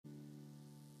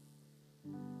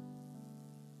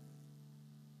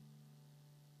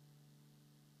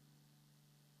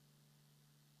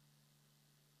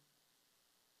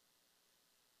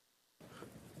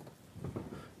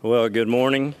Well, good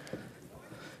morning.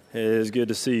 It is good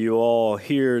to see you all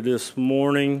here this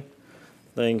morning.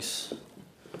 Thanks,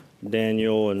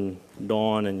 Daniel and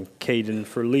Dawn and Caden,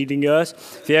 for leading us.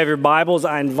 If you have your Bibles,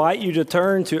 I invite you to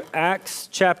turn to Acts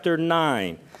chapter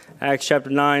 9. Acts chapter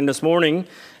 9 this morning.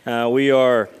 We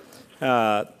are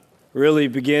really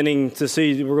beginning to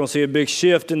see, we're going to see a big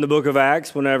shift in the book of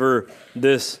Acts whenever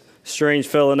this strange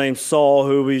fellow named Saul,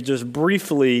 who we just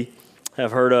briefly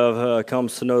have heard of,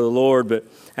 comes to know the Lord. But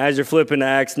as you're flipping to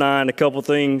Acts 9, a couple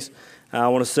things I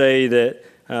want to say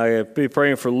that be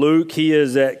praying for Luke. He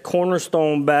is at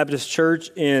Cornerstone Baptist Church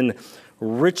in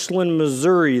Richland,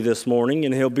 Missouri this morning,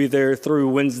 and he'll be there through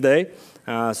Wednesday.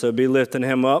 So be lifting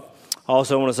him up.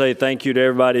 Also, I want to say thank you to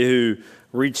everybody who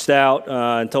reached out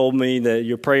and told me that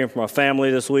you're praying for my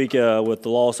family this week with the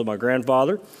loss of my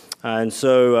grandfather. And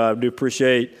so I do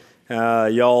appreciate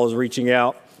y'all's reaching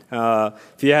out.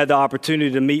 If you had the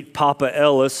opportunity to meet Papa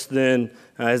Ellis, then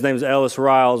his name is Ellis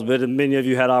Riles, but many of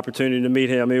you had opportunity to meet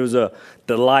him. He was a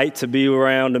delight to be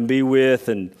around and be with,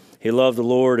 and he loved the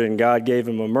Lord, and God gave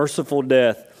him a merciful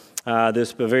death, a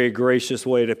very gracious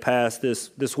way to pass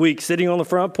this week, sitting on the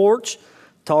front porch,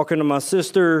 talking to my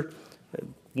sister.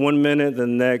 1 minute, the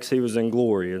next, he was in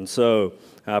glory. And so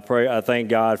I thank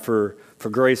God for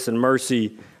grace and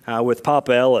mercy with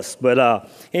Papa Ellis.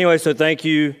 But anyway, so thank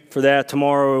you for that.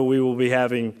 Tomorrow we will be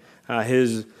having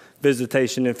his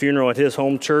visitation and funeral at his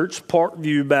home church,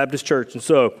 Parkview Baptist Church. And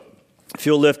so if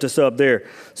you'll lift us up there.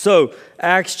 So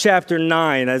Acts chapter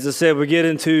 9, as I said, we get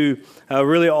into a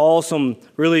really awesome,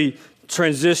 really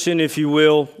transition, if you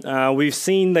will. We've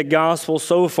seen the gospel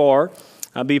so far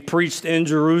be preached in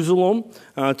Jerusalem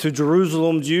to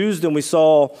Jerusalem Jews. Then we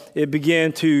saw it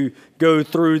begin to go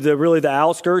through the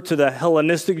outskirts to the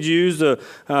Hellenistic Jews,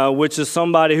 which is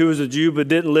somebody who was a Jew but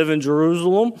didn't live in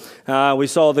Jerusalem. We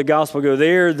saw the gospel go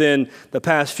there. Then the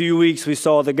past few weeks we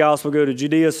saw the gospel go to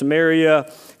Judea,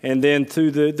 Samaria, and then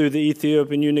through the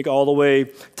Ethiopian eunuch all the way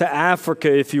to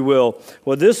Africa, if you will.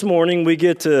 Well, this morning we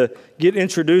get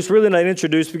introduced, really not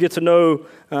introduced, we get to know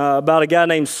about a guy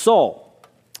named Saul.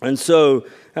 And so,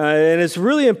 and it's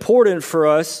really important for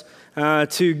us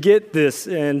to get this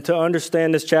and to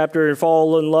understand this chapter and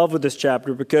fall in love with this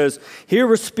chapter, because here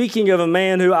we're speaking of a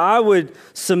man who I would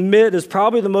submit is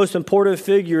probably the most important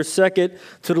figure second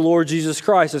to the Lord Jesus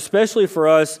Christ, especially for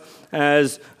us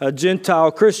as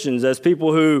Gentile Christians, as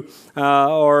people who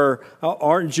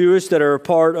aren't Jewish that are a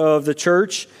part of the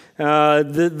church.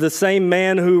 The same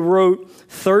man who wrote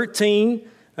 13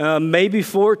 maybe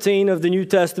 14 of the New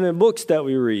Testament books that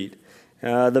we read.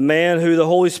 The man who the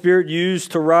Holy Spirit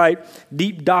used to write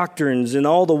deep doctrines and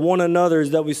all the one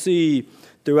another's that we see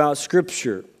throughout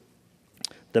Scripture.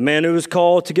 The man who was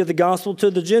called to get the gospel to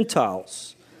the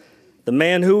Gentiles. The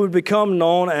man who would become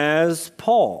known as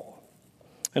Paul,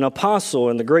 an apostle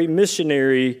and the greatest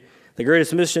missionary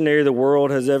the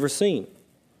world has ever seen.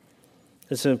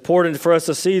 It's important for us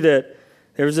to see that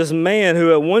there was this man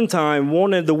who at one time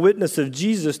wanted the witness of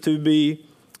Jesus to be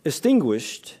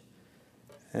extinguished.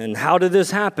 And how did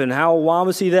this happen? Why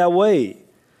was he that way?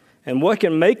 And what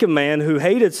can make a man who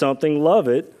hated something love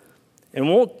it and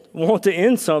want to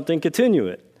end something continue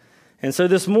it? And so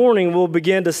this morning we'll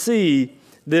begin to see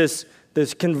this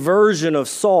conversion of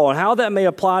Saul and how that may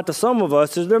apply to some of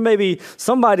us. There may be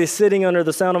somebody sitting under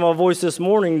the sound of my voice this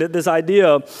morning that this idea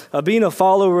of being a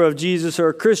follower of Jesus or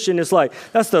a Christian is like,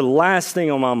 that's the last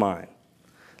thing on my mind.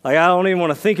 Like, I don't even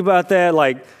want to think about that.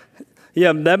 Like,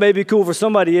 yeah, that may be cool for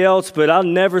somebody else, but I'll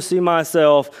never see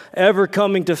myself ever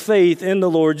coming to faith in the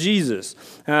Lord Jesus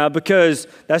because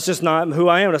that's just not who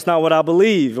I am. That's not what I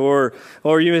believe. Or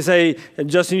you may say,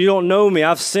 Justin, you don't know me.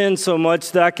 I've sinned so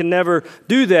much that I can never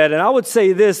do that. And I would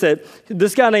say that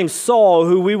this guy named Saul,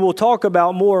 who we will talk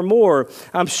about more and more,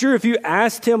 I'm sure if you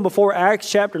asked him before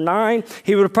Acts chapter 9,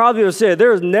 he would probably have said,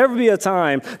 there will never be a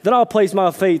time that I'll place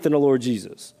my faith in the Lord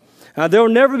Jesus. There will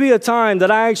never be a time that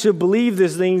I actually believe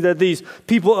this thing that these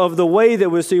people of the way that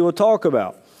we see will talk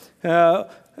about.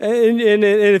 And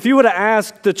if you would have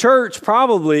asked the church,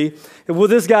 probably, will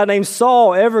this guy named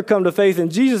Saul ever come to faith in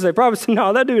Jesus? They probably say,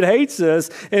 no, that dude hates us,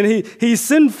 and he's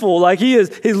sinful. Like he's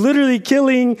literally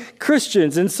killing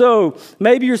Christians. And so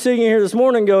maybe you're sitting here this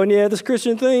morning going, yeah, this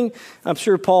Christian thing, I'm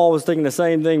sure Paul was thinking the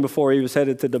same thing before he was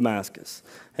headed to Damascus.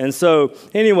 And so,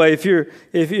 anyway, if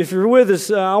you're with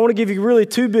us, I want to give you really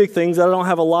two big things. I don't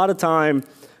have a lot of time.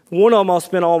 One of them I'll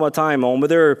spend all my time on, but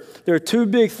there are two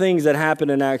big things that happen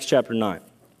in Acts chapter 9.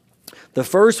 The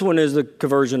first one is the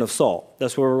conversion of Saul.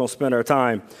 That's where we're going to spend our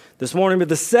time this morning. But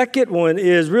the second one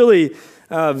is really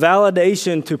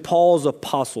validation to Paul's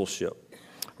apostleship,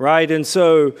 right? And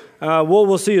so what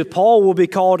we'll see is Paul will be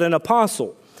called an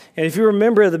apostle. And if you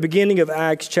remember at the beginning of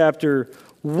Acts chapter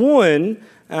 1,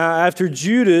 after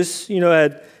Judas,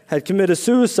 had committed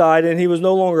suicide and he was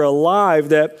no longer alive,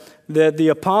 that the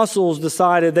apostles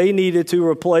decided they needed to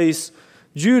replace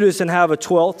Judas and have a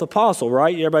 12th apostle,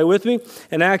 right? Everybody with me?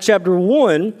 In Acts chapter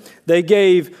 1, they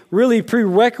gave really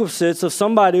prerequisites of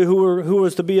somebody who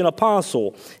was to be an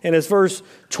apostle. And it's verse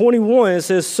 21, it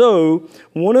says, "So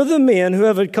one of the men who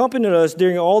have accompanied us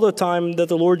during all the time that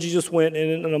the Lord Jesus went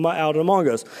in and out among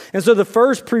us." And so the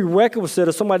first prerequisite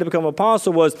of somebody to become an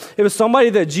apostle was somebody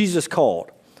that Jesus called.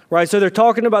 Right, so they're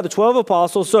talking about the 12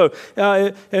 apostles. So,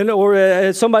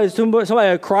 somebody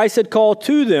Christ had called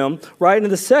to them. Right, and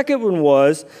the second one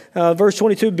was verse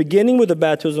 22, beginning with the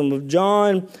baptism of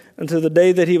John until the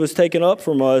day that he was taken up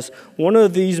from us. One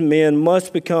of these men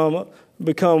must become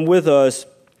with us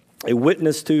a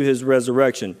witness to his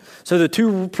resurrection. So the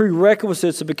two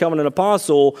prerequisites of becoming an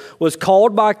apostle was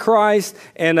called by Christ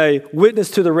and a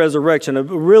witness to the resurrection. It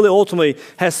really ultimately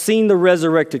has seen the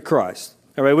resurrected Christ.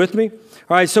 Everybody with me?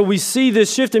 All right, so we see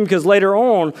this shifting because later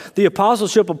on, the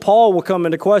apostleship of Paul will come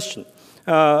into question.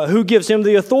 Who gives him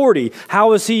the authority?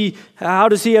 How does he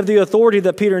have the authority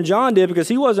that Peter and John did? Because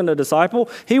he wasn't a disciple.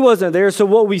 He wasn't there. So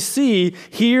what we see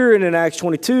here and in Acts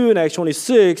 22 and Acts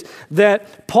 26,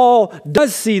 that Paul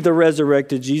does see the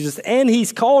resurrected Jesus, and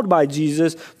he's called by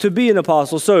Jesus to be an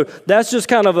apostle. So that's just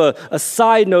kind of a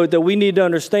side note that we need to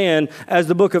understand as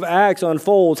the book of Acts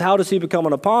unfolds. How does he become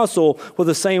an apostle? Well,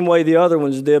 the same way the other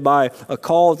ones did, by a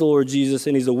call of the Lord Jesus,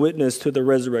 and he's a witness to the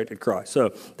resurrected Christ.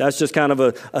 So that's just kind of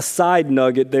a side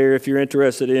nugget there if you're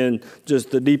interested in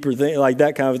just the deeper thing, like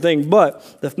that kind of thing.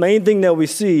 But the main thing that we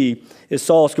see is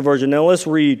Saul's conversion. Now let's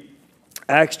read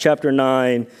Acts chapter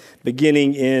 9,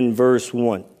 beginning in verse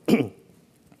 1. It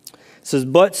says,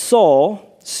 "But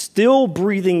Saul, still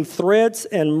breathing threats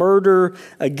and murder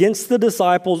against the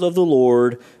disciples of the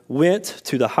Lord, went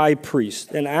to the high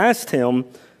priest and asked him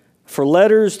for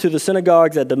letters to the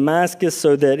synagogues at Damascus,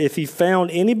 so that if he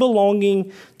found any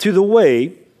belonging to the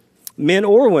way, men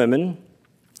or women,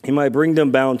 he might bring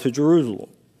them bound to Jerusalem.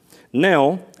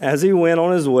 Now, as he went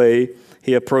on his way,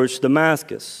 he approached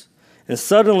Damascus, and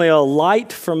suddenly a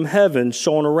light from heaven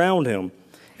shone around him.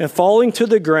 And falling to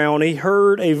the ground, he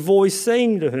heard a voice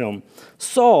saying to him,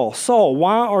 'Saul, Saul,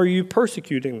 why are you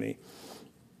persecuting me?'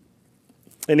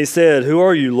 And he said, 'Who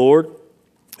are you, Lord?'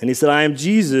 And he said, 'I am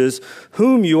Jesus,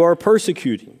 whom you are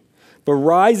persecuting. But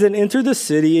rise and enter the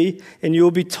city, and you will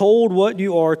be told what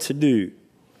you are to do.'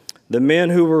 The men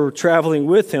who were traveling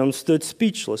with him stood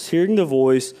speechless, hearing the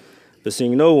voice, but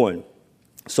seeing no one.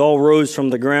 Saul rose from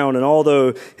the ground, and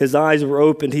although his eyes were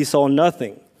opened, he saw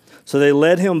nothing. So they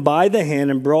led him by the hand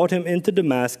and brought him into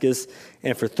Damascus,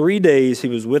 and for 3 days he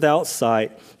was without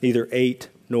sight, neither ate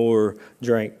nor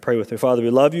drank." Pray with me. Father, we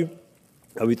love you.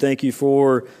 We thank you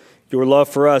for your love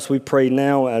for us. We pray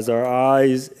now as our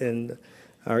eyes and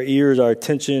our ears, our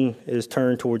attention is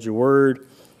turned towards your word.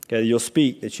 God, you'll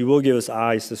speak, that you will give us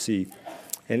eyes to see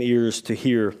and ears to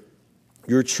hear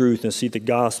your truth and see the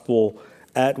gospel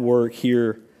at work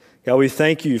here. God, we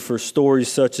thank you for stories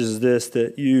such as this,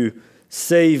 that you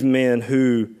save men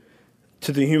who,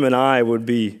 to the human eye, would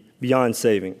be beyond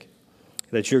saving.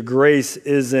 That your grace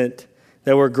isn't,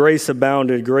 that where grace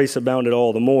abounded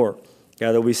all the more.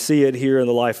 God, that we see it here in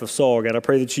the life of Saul. God, I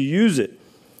pray that you use it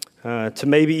to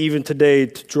maybe even today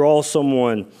to draw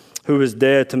someone who is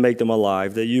dead to make them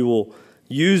alive, that you will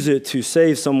use it to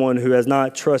save someone who has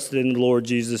not trusted in the Lord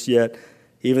Jesus yet,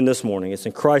 even this morning. It's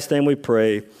in Christ's name we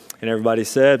pray. And everybody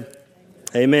said,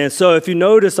 amen. So if you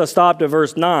notice, I stopped at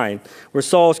verse 9, where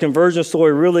Saul's conversion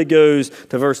story really goes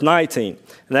to verse 19.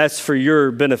 And that's for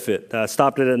your benefit. I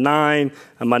stopped it at 9,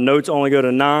 and my notes only go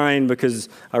to 9 because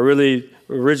originally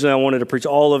I wanted to preach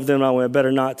all of them. I went,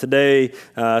 better not today.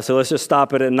 So let's just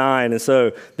stop it at 9. And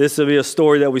so this will be a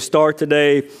story that we start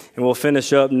today, and we'll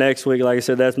finish up next week. Like I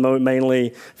said, that's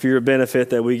mainly for your benefit,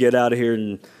 that we get out of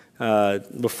here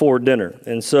before dinner.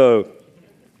 And so,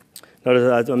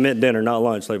 notice I meant dinner, not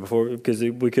lunch, like before, because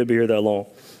we could be here that long.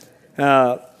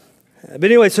 But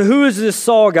anyway, so who is this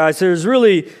Saul, guys? There's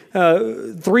really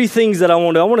 3 things that I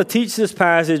want to do. I want to teach this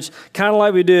passage kind of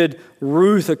like we did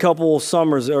Ruth a couple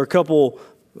summers, or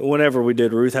whenever we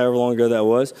did Ruth, however long ago that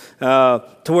was,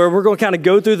 to where we're going to kind of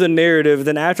go through the narrative.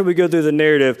 Then after we go through the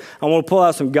narrative, I want to pull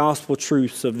out some gospel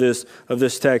truths of this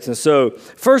text. And so,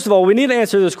 first of all, we need to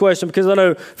answer this question, because I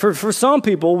know for some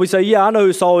people, we say, yeah, I know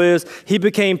who Saul is. He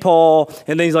became Paul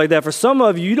and things like that. For some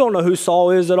of you, you don't know who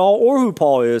Saul is at all, or who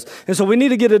Paul is. And so we need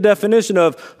to get a definition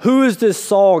of who is this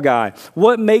Saul guy?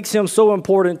 What makes him so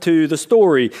important to the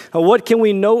story? What can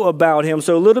we know about him?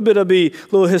 So a little bit of a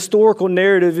little historical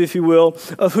narrative, if you will,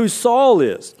 of who Saul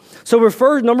is. So we're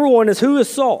first, number one is, who is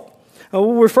Saul?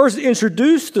 We're first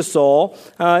introduced to Saul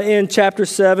in chapter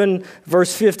 7,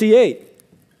 verse 58.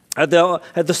 At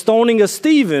the stoning of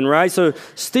Stephen, right? So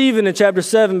Stephen in chapter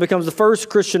 7 becomes the first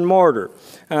Christian martyr.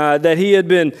 That he had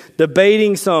been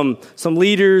debating some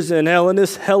leaders in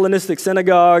Hellenistic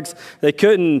synagogues. They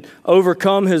couldn't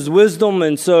overcome his wisdom,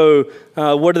 and so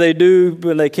what do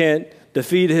when they can't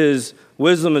defeat his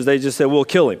wisdom? Is they just say, we'll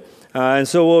kill him. And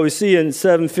so what we see in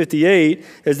 758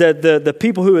 is that the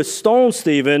people who had stoned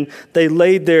Stephen, they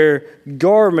laid their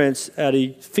garments at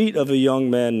the feet of a young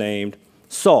man named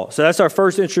Saul. So that's our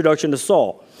first introduction to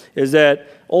Saul, is that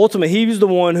ultimately he was the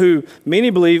one who many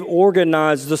believe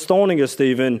organized the stoning of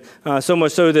Stephen, so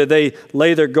much so that they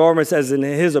lay their garments as in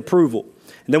his approval.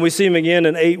 And then we see him again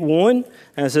in 8:1,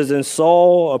 and it says, and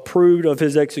Saul approved of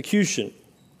his execution.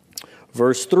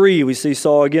 Verse 3, we see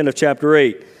Saul again of chapter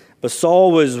 8. But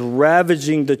Saul was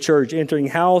ravaging the church, entering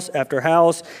house after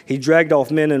house. He dragged off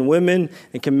men and women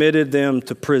and committed them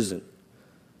to prison.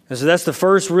 And so that's the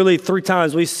first really 3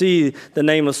 times we see the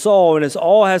name of Saul, and it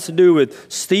all has to do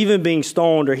with Stephen being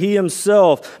stoned or he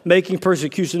himself making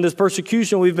persecution. This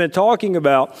persecution we've been talking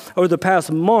about over the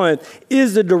past month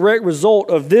is the direct result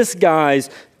of this guy's,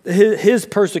 his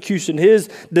persecution, his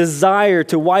desire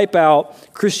to wipe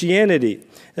out Christianity.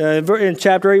 In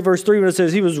chapter 8, verse 3, when it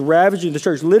says he was ravaging the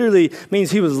church, literally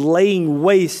means he was laying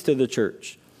waste to the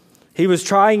church. He was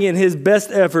trying in his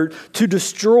best effort to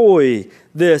destroy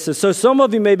this. And so some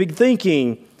of you may be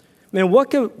thinking, man, what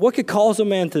could cause a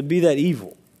man to be that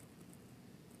evil?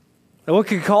 And what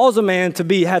could cause a man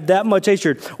to have that much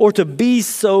hatred or to be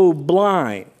so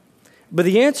blind? But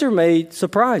the answer may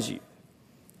surprise you.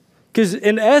 Because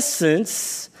in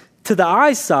essence, to the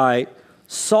eyesight,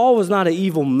 Saul was not an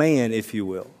evil man, if you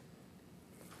will.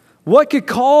 What could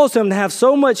cause him to have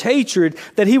so much hatred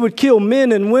that he would kill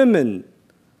men and women,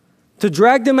 to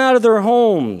drag them out of their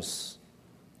homes?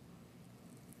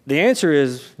 The answer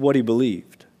is what he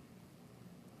believed.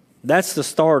 That's the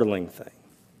startling thing.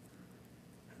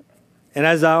 And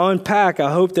as I unpack,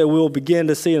 I hope that we'll begin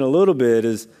to see in a little bit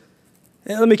is,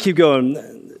 let me keep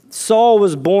going. Saul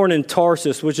was born in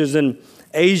Tarsus, which is in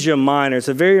Asia Minor. It's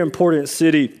a very important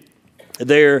city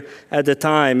there at the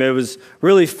time. It was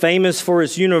really famous for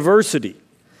its university.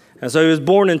 And so he was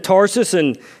born in Tarsus,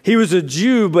 and he was a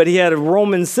Jew, but he had a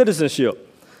Roman citizenship.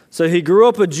 So he grew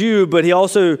up a Jew, but he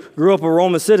also grew up a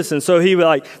Roman citizen. So he was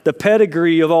like the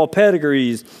pedigree of all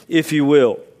pedigrees, if you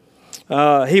will.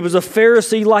 He was a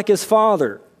Pharisee like his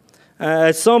father.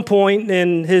 At some point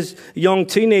in his young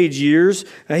teenage years,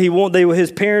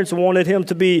 his parents wanted him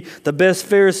to be the best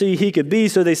Pharisee he could be,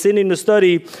 so they sent him to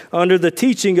study under the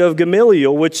teaching of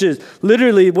Gamaliel, which is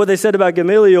literally what they said about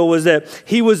Gamaliel was that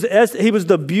he was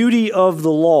the beauty of the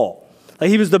law.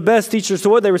 Like he was the best teacher. So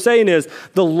what they were saying is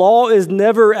the law is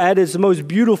never at its most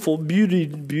beautiful,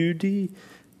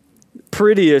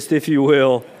 prettiest, if you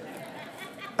will.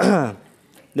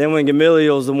 Then when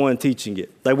Gamaliel is the one teaching it.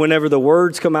 Like whenever the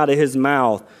words come out of his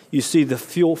mouth, you see the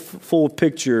full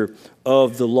picture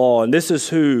of the law. And this is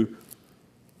who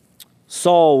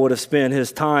Saul would have spent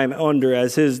his time under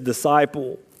as his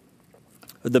disciple,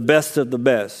 the best of the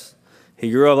best. He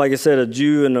grew up, like I said, a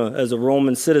Jew and as a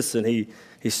Roman citizen. He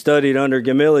studied under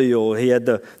Gamaliel. He had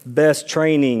the best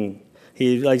training.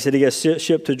 Like I said, he got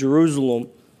shipped to Jerusalem.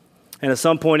 And at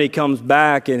some point he comes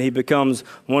back and he becomes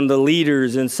one of the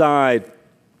leaders inside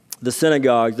the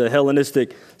synagogues, the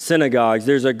Hellenistic synagogues.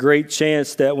 There's a great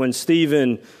chance that when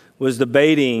Stephen was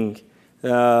debating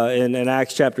in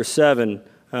Acts chapter 7,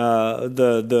 those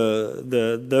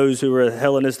who were at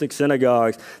Hellenistic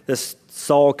synagogues, that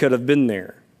Saul could have been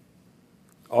there,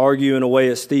 arguing away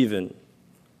at Stephen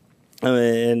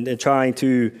and trying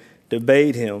to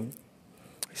debate him.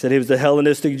 He said he was the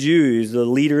Hellenistic Jew. He's the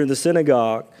leader in the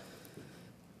synagogue.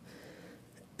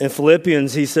 In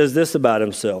Philippians, he says this about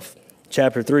himself.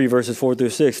 Chapter 3, verses 4 through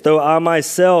 6. Though I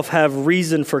myself have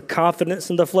reason for confidence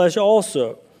in the flesh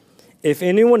also. If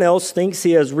anyone else thinks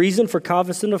he has reason for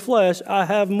confidence in the flesh, I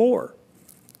have more.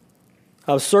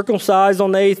 I was circumcised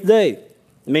on the 8th day. It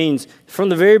means from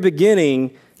the very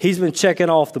beginning, he's been checking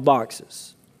off the boxes.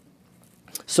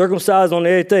 Circumcised on the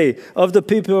 8th day of the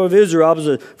people of Israel. I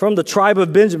was from the tribe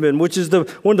of Benjamin, which is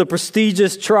one of the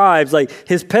prestigious tribes. Like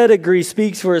his pedigree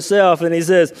speaks for itself. And he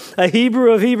says, a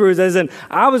Hebrew of Hebrews, as in,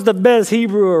 I was the best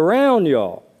Hebrew around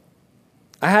y'all.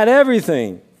 I had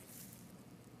everything.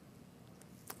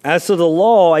 As to the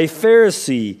law, a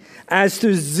Pharisee. as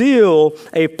to zeal,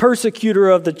 a persecutor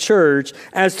of the church,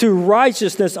 as to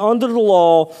righteousness under the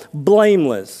law,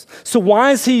 blameless. So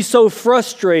why is he so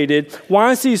frustrated?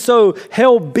 Why is he so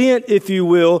hell-bent, if you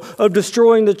will, of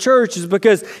destroying the church? Is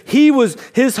because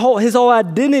his whole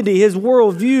identity, his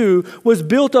worldview was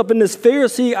built up in this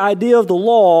Pharisee idea of the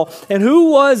law. And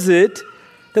who was it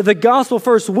that the gospel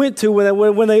first went to when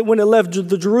it left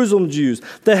the Jerusalem Jews?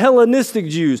 The Hellenistic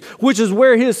Jews, which is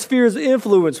where his sphere of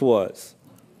influence was.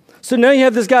 So now you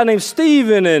have this guy named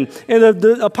Stephen and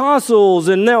the apostles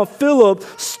and now Philip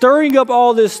stirring up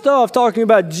all this stuff, talking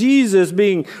about Jesus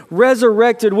being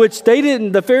resurrected, which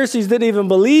the Pharisees didn't even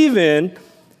believe in.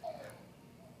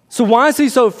 So why is he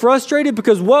so frustrated?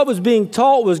 Because what was being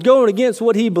taught was going against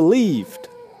what he believed.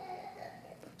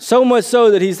 So much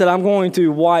so that he said, I'm going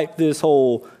to wipe this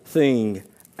whole thing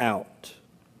out.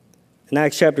 In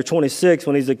Acts chapter 26,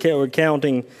 when he's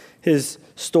recounting his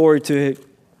story to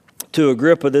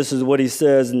Agrippa, this is what he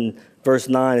says in verse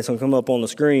 9. It's going to come up on the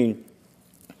screen.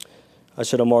 I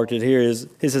should have marked it here.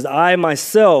 He says, I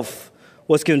myself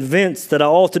was convinced that I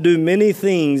ought to do many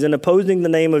things in opposing the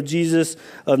name of Jesus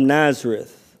of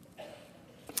Nazareth.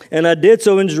 And I did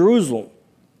so in Jerusalem.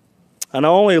 And I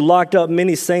only locked up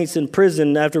many saints in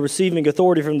prison after receiving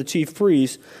authority from the chief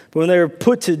priests. But when they were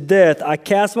put to death, I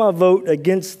cast my vote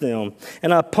against them.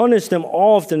 And I punished them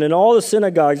often in all the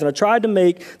synagogues. And I tried to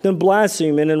make them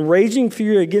blaspheme. And in raging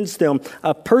fury against them,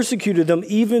 I persecuted them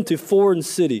even to foreign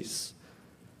cities.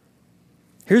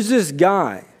 Here's this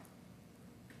guy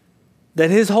that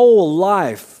his whole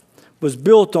life was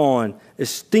built on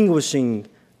extinguishing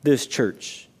this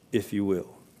church, if you will.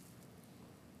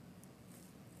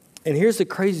 And here's the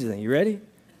crazy thing. You ready?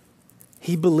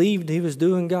 He believed he was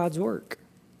doing God's work.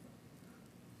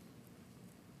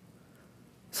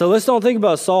 So let's don't think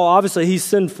about Saul. Obviously, he's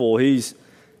sinful.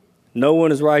 No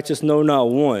one is righteous, no, not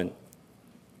one.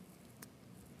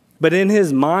 But in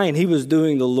his mind, he was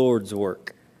doing the Lord's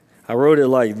work. I wrote it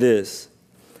like this.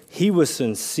 He was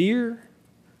sincere,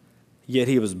 yet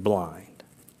he was blind.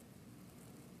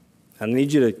 I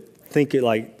need you to think it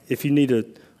like, if you need to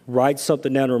write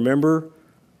something down, remember,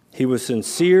 he was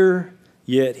sincere,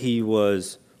 yet he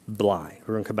was blind.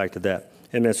 We're going to come back to that.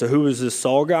 Amen. So who was this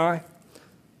Saul guy?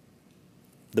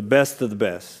 The best of the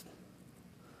best.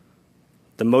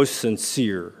 The most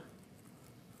sincere.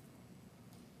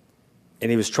 And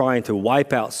he was trying to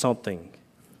wipe out something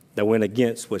that went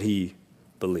against what he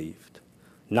believed.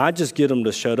 Not just get him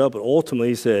to shut up, but ultimately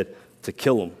he said to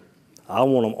kill him. I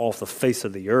want him off the face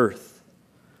of the earth.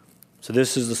 So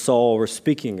this is the Saul we're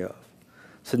speaking of.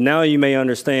 So now you may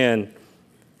understand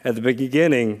at the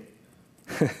beginning,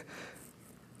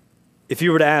 if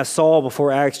you were to ask Saul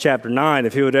before Acts chapter 9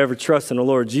 if he would ever trust in the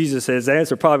Lord Jesus, his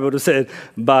answer probably would have said,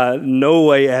 by no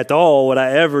way at all would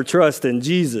I ever trust in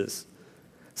Jesus.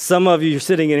 Some of you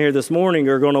sitting in here this morning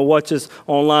are going to watch us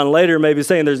online later, maybe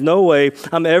saying there's no way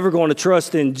I'm ever going to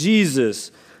trust in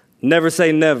Jesus. Never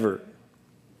say never.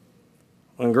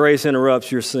 When grace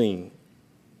interrupts your scene.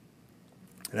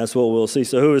 And that's what we'll see.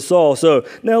 So who is Saul? So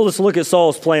now let's look at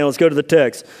Saul's plan. Let's go to the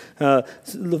text.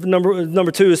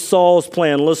 Number 2 is Saul's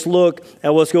plan. Let's look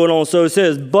at what's going on. So it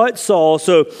says, but Saul.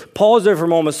 So pause there for a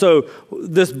moment. So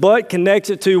this but connects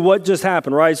it to what just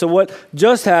happened, right? So what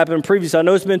just happened previously, I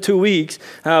know it's been 2 weeks,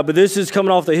 but this is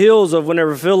coming off the heels of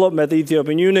whenever Philip met the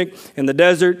Ethiopian eunuch in the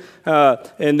desert,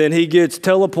 and then he gets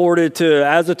teleported to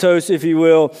Azotus, if you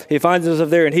will. He finds himself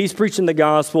there, and he's preaching the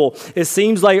gospel. It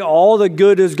seems like all the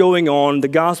good is going on.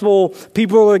 The gospel,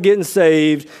 people are getting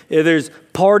saved. There's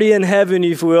party in heaven,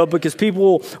 if you will, because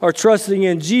people are trusting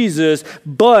in Jesus.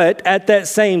 But at that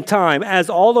same time, as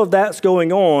all of that's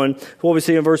going on, what we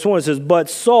see in verse 1, it says, but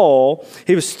Saul,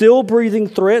 he was still breathing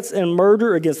threats and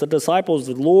murder against the disciples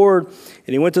of the Lord.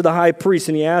 And he went to the high priest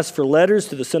and he asked for letters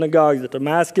to the synagogues at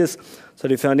Damascus, so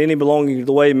that if he found any belonging to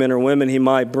the way, men or women, he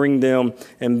might bring them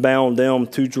and bound them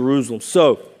to Jerusalem.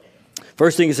 So,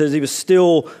 first thing it says, he was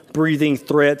still breathing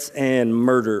threats and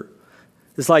murder.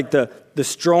 It's like the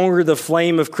stronger the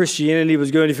flame of Christianity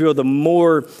was going to feel, the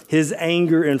more his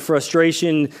anger and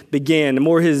frustration began, the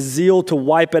more his zeal to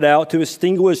wipe it out, to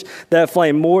extinguish that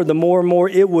flame, the more and more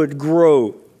it would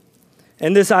grow.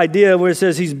 And this idea where it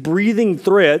says he's breathing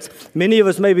threats, many of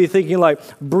us may be thinking like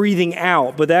breathing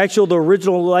out, but the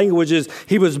original language is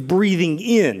he was breathing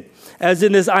in. As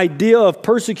in this idea of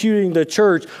persecuting the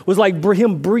church was like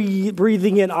him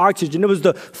breathing in oxygen. It was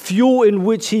the fuel in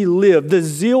which he lived. The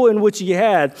zeal in which he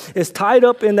had is tied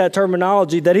up in that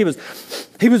terminology that he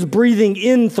was breathing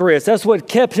in threats. That's what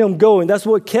kept him going.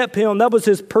 That was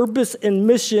his purpose and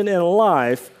mission in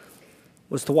life,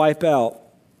 was to wipe out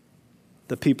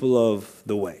the people of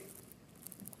the way.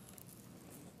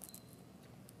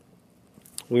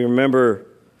 We remember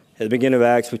at the beginning of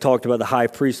Acts, we talked about the high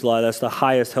priest a lot. That's the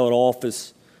highest held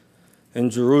office in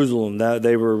Jerusalem. That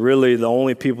they were really the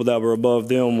only people that were above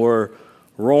them were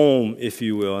Rome, if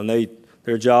you will. And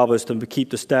their job was to keep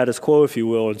the status quo, if you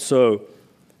will. And so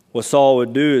what Saul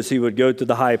would do is he would go to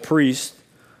the high priest,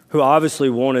 who obviously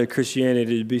wanted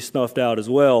Christianity to be snuffed out as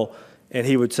well, and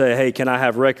he would say, hey, can I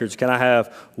have records? Can I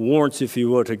have warrants, if you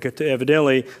will?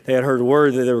 Evidently, they had heard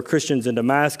word that there were Christians in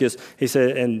Damascus. He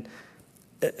said,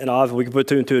 and obviously we can put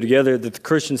two and two together, that the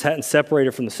Christians hadn't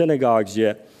separated from the synagogues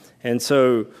yet. And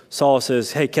so Saul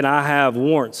says, hey, can I have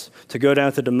warrants to go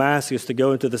down to Damascus, to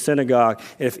go into the synagogue?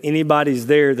 And if anybody's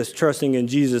there that's trusting in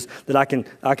Jesus, that I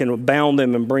can bound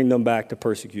them and bring them back to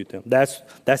persecute them.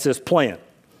 That's his plan.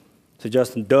 So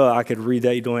Justin, I could read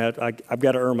that. You don't have. I've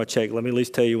got to earn my check. Let me at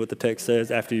least tell you what the text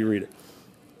says after you read it.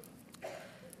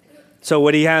 So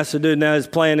what he has to do now, his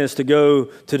plan is to go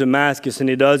to Damascus, and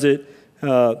he does it.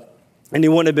 And he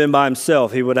wouldn't have been by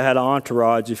himself. He would have had an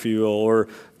entourage, if you will, or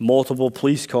multiple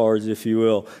police cars, if you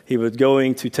will. He was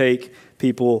going to take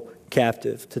people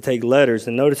captive, to take letters.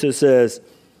 And notice it says,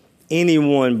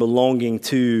 anyone belonging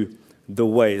to the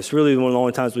way. It's really one of the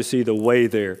only times we see the way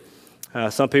there.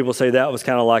 Some people say that was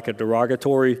kind of like a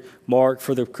derogatory mark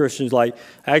for the Christians. Like,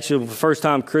 actually, the first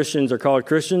time Christians are called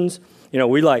Christians,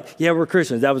 we're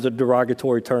Christians. That was a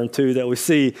derogatory term, too, that we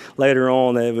see later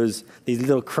on. That it was these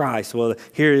little Christ. Well,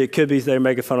 here it could be they're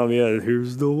making fun of me.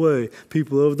 Here's the way,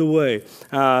 people of the way.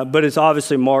 But it's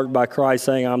obviously marked by Christ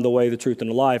saying, I'm the way, the truth,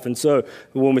 and the life. And so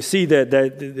when we see that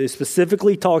it's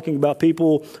specifically talking about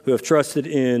people who have trusted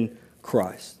in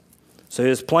Christ. So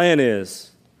his plan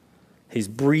is, he's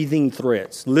breathing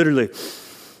threats. Literally,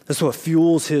 that's what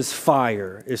fuels his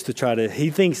fire, is to he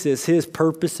thinks it's his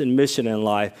purpose and mission in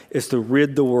life is to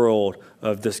rid the world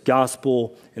of this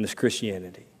gospel and this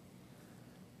Christianity.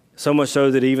 So much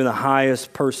so that even the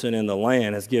highest person in the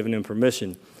land has given him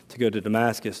permission to go to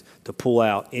Damascus to pull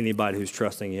out anybody who's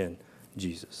trusting in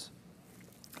Jesus.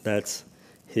 That's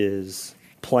his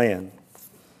plan.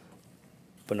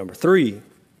 But number 3,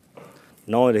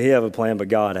 not only did he have a plan, but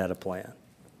God had a plan.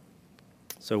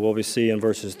 So what we see in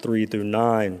verses 3 through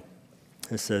 9,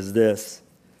 it says this.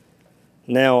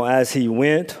 Now, as he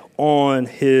went on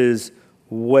his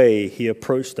way, he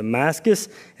approached Damascus,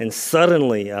 and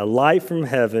suddenly a light from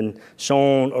heaven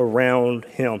shone around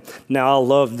him. Now, I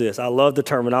love this. I love the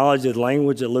terminology, the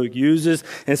language that Luke uses.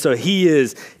 And so he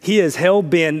is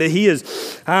hell-bent.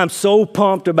 I'm so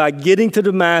pumped about getting to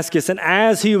Damascus. And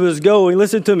as he was going,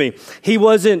 listen to me, he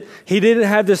didn't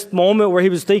have this moment where he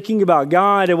was thinking about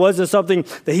God. It wasn't something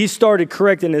that he started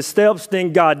correcting his steps,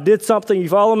 then God did something. You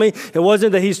follow me? It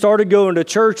wasn't that he started going to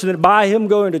church, and then by him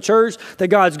going to church, that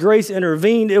God's grace intervened.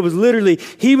 It was literally,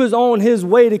 he was on his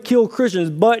way to kill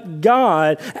Christians, but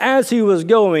God, as he was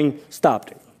going, stopped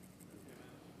him.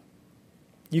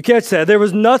 You catch that? There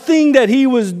was nothing that he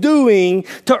was doing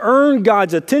to earn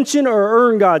God's attention or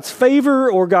earn God's favor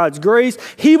or God's grace.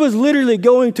 He was literally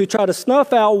going to try to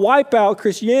snuff out, wipe out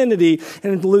Christianity.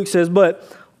 And Luke says, but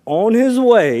on his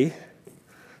way,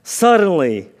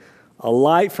 suddenly a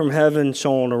light from heaven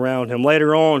shone around him.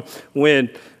 Later on,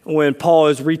 when Paul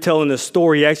is retelling the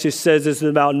story, he actually says this is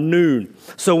about noon.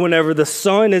 So whenever the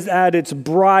sun is at its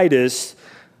brightest,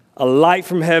 a light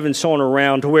from heaven shone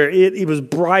around to where it was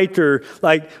brighter.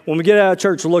 Like when we get out of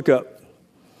church, look up.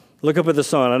 Look up at the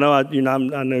sun. I know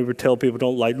I never tell people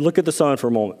don't look at the sun for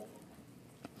a moment.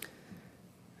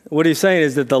 What he's saying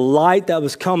is that the light that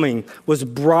was coming was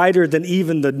brighter than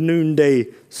even the noonday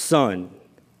sun.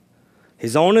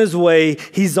 He's on his way.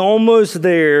 He's almost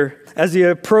there. As he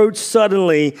approached,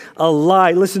 suddenly a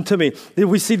light. Listen to me.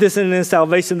 We see this in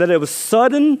salvation, that it was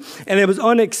sudden and it was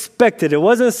unexpected. It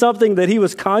wasn't something that he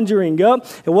was conjuring up.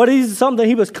 It wasn't something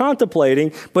he was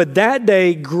contemplating. But that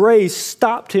day, grace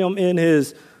stopped him in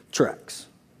his tracks.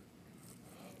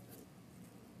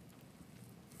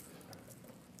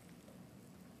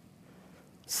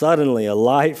 Suddenly, a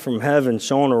light from heaven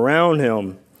shone around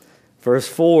him. Verse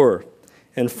 4,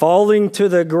 and falling to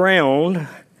the ground,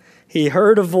 he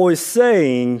heard a voice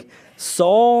saying,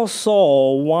 Saul,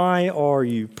 Saul, why are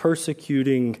you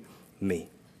persecuting me?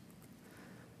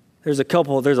 There's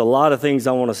a lot of things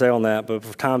I want to say on that, but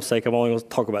for time's sake, I'm only going to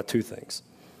talk about 2 things.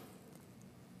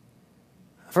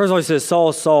 First of all, he says,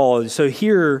 Saul, Saul. So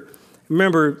here,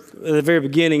 remember, at the very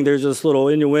beginning, there's this little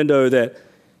innuendo that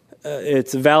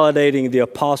it's validating the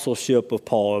apostleship of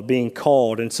Paul, of being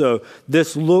called. And so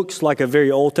this looks like a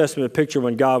very Old Testament picture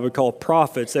when God would call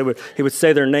prophets. He would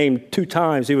say their name 2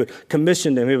 times. He would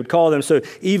commission them. He would call them. So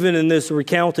even in this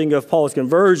recounting of Paul's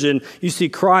conversion, you see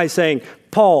Christ saying,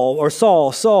 Paul or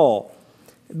Saul, Saul.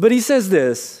 But he says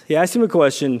this. He asks him a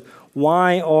question.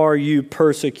 why are you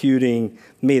persecuting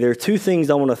me? There are two things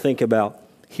I want to think about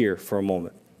here for a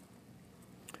moment.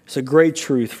 It's a great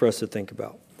truth for us to think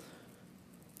about.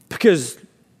 Because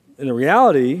in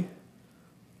reality,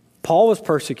 Paul was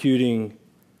persecuting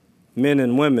men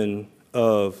and women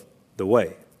of the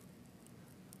way.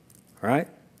 Right?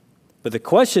 But the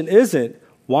question isn't,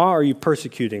 why are you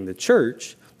persecuting the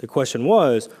church? The question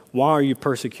was, why are you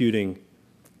persecuting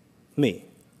me?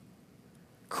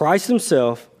 Christ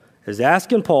himself is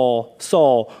asking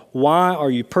Saul, why are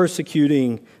you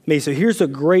persecuting me? So here's a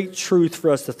great truth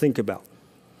for us to think about.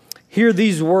 Hear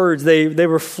these words, they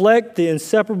reflect the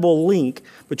inseparable link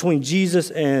between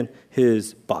Jesus and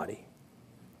his body.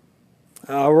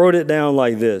 I wrote it down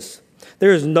like this.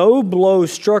 There is no blow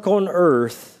struck on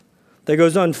earth that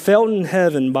goes unfelt in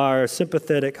heaven by our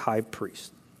sympathetic high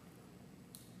priest.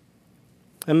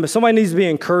 And somebody needs to be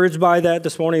encouraged by that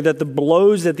this morning, that the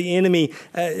blows that the enemy,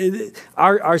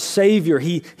 our Savior,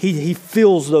 he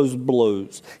feels those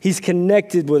blows. He's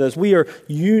connected with us. We are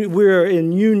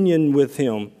in union with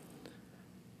him.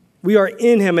 We are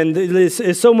in him, and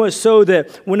it's so much so that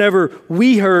whenever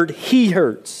we hurt, he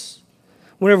hurts.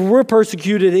 Whenever we're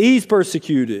persecuted, he's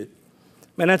persecuted.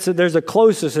 Man, there's a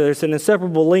closeness, there's an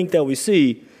inseparable link that we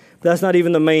see, but that's not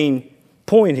even the main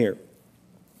point here.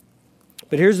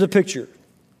 But here's the picture.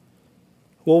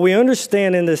 What we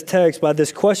understand in this text by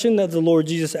this question that the Lord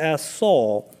Jesus asked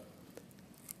Saul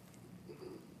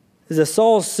is that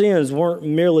Saul's sins weren't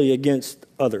merely against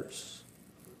others.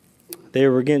 They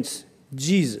were against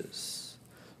Jesus.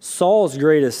 Saul's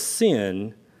greatest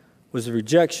sin was the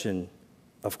rejection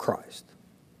of Christ.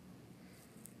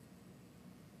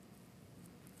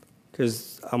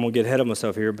 Because I'm going to get ahead of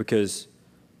myself here, because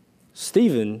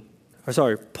Saul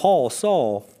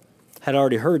had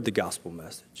already heard the gospel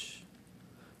message.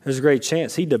 There's a great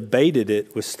chance he debated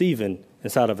it with Stephen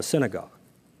inside of a synagogue.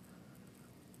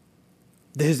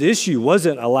 His issue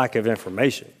wasn't a lack of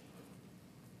information,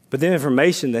 but the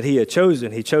information that he had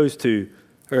chosen, the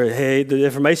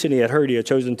information he had heard, he had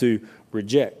chosen to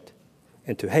reject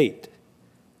and to hate.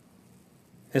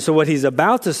 And so what he's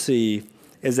about to see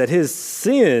is that his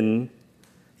sin,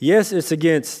 yes, it's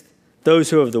against those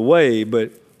who have the way,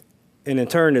 but in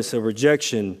turn, it's a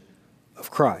rejection of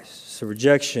Christ. It's a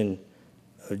rejection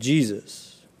of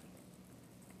Jesus.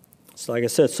 So like I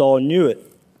said, Saul knew it.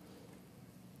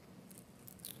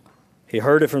 He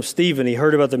heard it from Stephen. He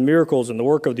heard about the miracles and the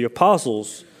work of the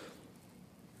apostles.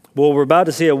 Well, we're about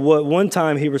to see at what one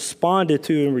time he responded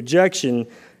to in rejection.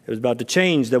 It was about to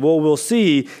change. That what we'll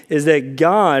see is that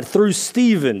God, through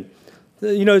Stephen,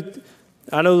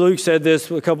 I know Luke said this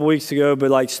a couple weeks ago,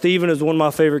 but like Stephen is one of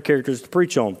my favorite characters to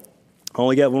preach on. I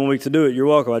only got 1 week to do it. You're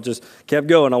welcome. I just kept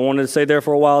going. I wanted to stay there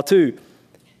for a while too.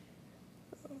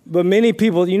 But many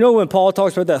people, when Paul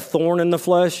talks about that thorn in the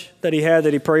flesh that he had,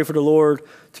 that he prayed for the Lord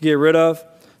to get rid of,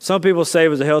 some people say it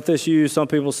was a health issue. Some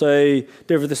people say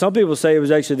different things. Some people say it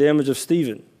was actually the image of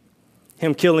Stephen,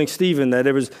 him killing Stephen,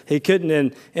 that he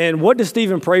couldn't. And what did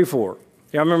Stephen pray for?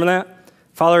 Y'all remember that?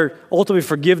 Father, ultimately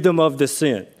forgive them of this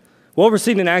sin. What we're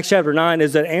seeing in Acts chapter 9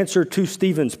 is that answer to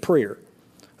Stephen's prayer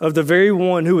of the very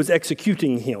one who was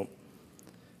executing him.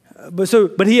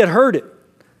 But he had heard it.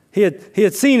 He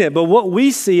had seen it, but what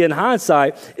we see in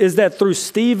hindsight is that through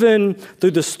Stephen,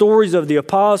 through the stories of the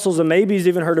apostles, and maybe he's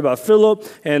even heard about Philip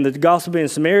and the gospel in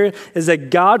Samaria, is that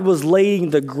God was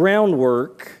laying the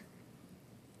groundwork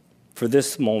for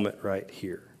this moment right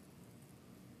here.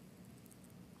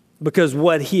 Because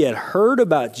what he had heard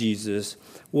about Jesus,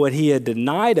 what he had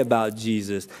denied about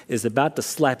Jesus, is about to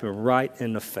slap him right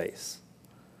in the face.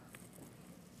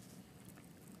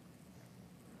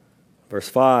 Verse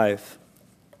 5.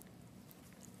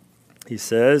 He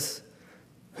says,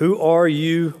 "Who are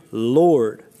you,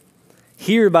 Lord?"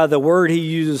 Here, by the word he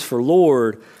uses for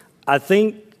Lord, I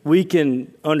think we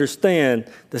can understand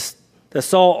that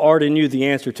Saul already knew the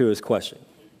answer to his question.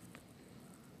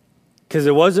 Because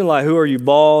it wasn't like, who are you,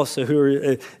 boss?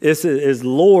 Or it's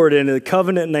Lord, and the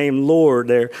covenant name Lord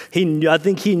there. I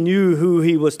think he knew who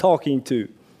he was talking to.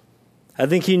 I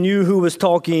think he knew who was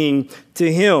talking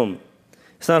to him.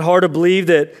 It's not hard to believe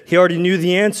that he already knew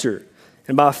the answer.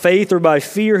 And by faith or by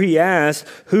fear, he asked,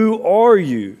 "Who are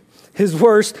you?" His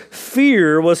worst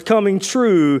fear was coming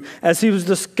true as he was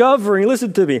discovering,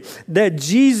 listen to me, that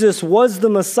Jesus was the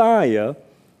Messiah,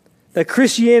 that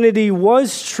Christianity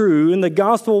was true, and the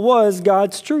gospel was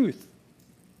God's truth.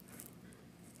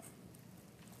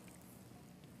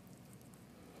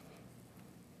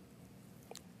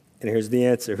 And here's the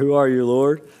answer. "Who are you,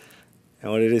 Lord?"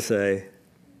 And what did he say?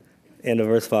 End of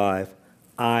verse 5.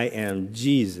 "I am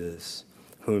Jesus,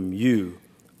 whom you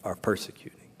are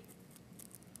persecuting."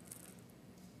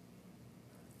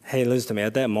 hey, listen to me,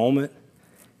 at that moment,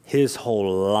 his whole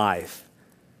life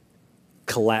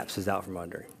collapses out from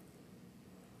under him.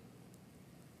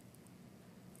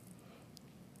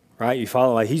 Right? You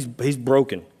follow? Like he's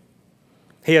broken.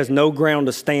 He has no ground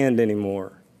to stand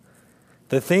anymore.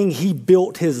 The thing he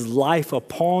built his life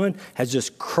upon has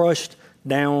just crushed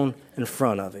down in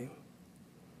front of him.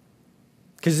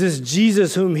 Because this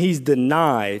Jesus whom he's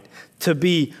denied to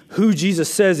be who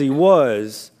Jesus says he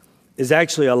was is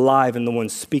actually alive and the one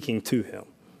speaking to him.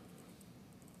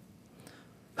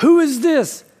 Who is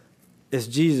this? It's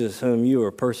Jesus whom you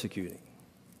are persecuting.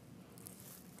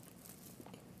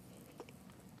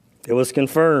 It was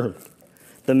confirmed.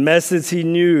 The message he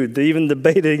knew, even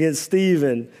debated against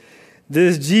Stephen.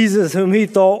 This Jesus whom he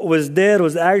thought was dead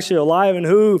was actually alive and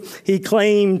who he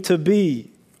claimed to be.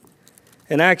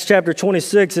 In Acts chapter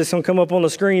 26, it's going to come up on the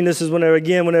screen. This is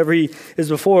whenever he is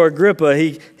before Agrippa,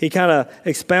 he kind of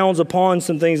expounds upon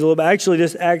some things a little bit. Actually,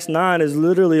 this Acts 9 is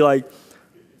literally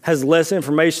has less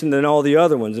information than all the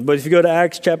other ones. But if you go to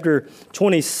Acts chapter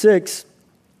 26,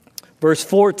 verse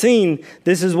 14,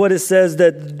 this is what it says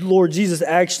that Lord Jesus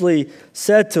actually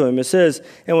said to him. It says,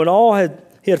 and when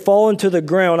he had fallen to the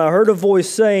ground, I heard a voice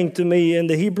saying to me in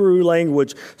the Hebrew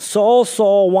language, Saul,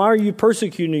 Saul, why are you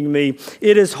persecuting me?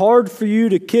 It is hard for you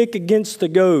to kick against the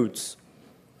goads.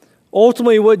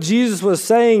 Ultimately, what Jesus was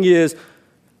saying is,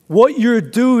 what you're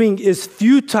doing is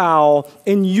futile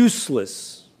and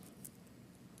useless.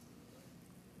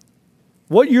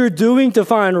 What you're doing to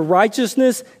find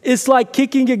righteousness, it's like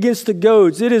kicking against the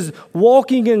goads. It is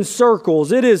walking in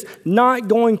circles. It is not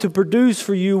going to produce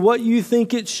for you what you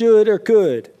think it should or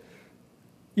could.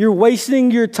 You're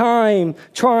wasting your time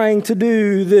trying to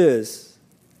do this.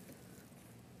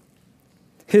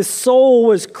 His soul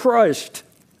was crushed.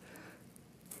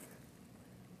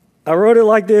 I wrote it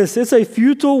like this. It's a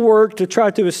futile work to try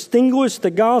to extinguish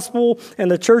the gospel and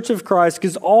the church of Christ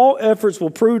because all efforts will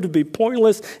prove to be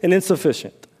pointless and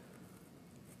insufficient.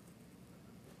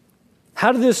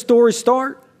 How did this story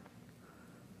start?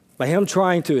 By him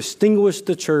trying to extinguish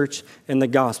the church and the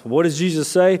gospel. What does Jesus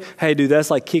say? Hey, dude, that's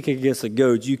like kicking against the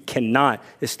goads. You cannot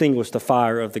extinguish the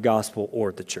fire of the gospel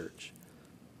or the church.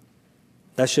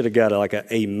 That should have got an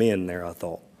amen there, I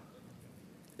thought.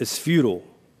 It's futile.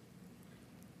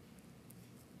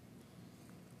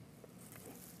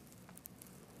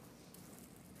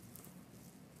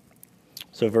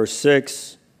 So verse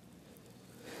 6,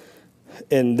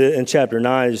 in chapter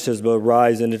 9, it says, but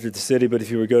rise and enter the city. But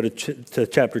if you would go to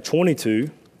chapter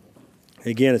 22,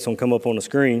 again, it's going to come up on the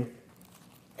screen.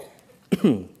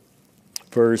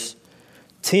 Verse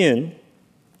 10,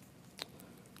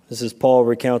 this is Paul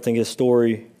recounting his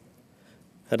story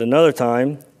at another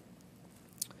time.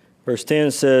 Verse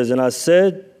 10 says, and I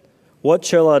said, what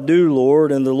shall I do,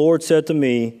 Lord? And the Lord said to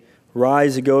me,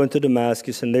 rise and go into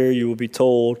Damascus, and there you will be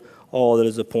told all that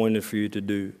is appointed for you to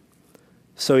do.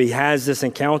 So he has this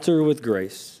encounter with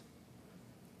grace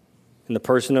in the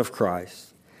person of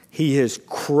Christ. He is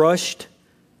crushed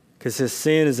because his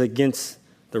sin is against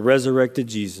the resurrected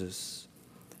Jesus.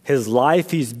 His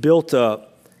life he's built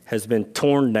up has been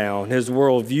torn down. His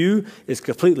worldview is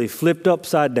completely flipped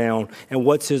upside down. And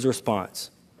what's his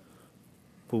response?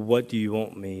 Well, what do you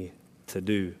want me to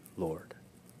do, Lord?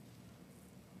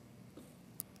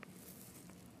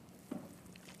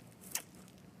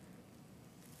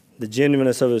 The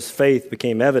genuineness of his faith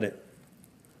became evident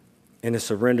in his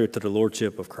surrender to the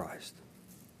lordship of Christ.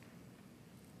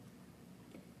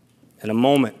 In a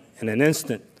moment, in an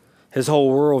instant, his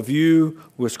whole worldview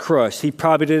was crushed. He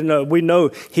probably didn't know. We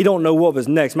know he don't know what was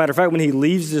next. Matter of fact, when he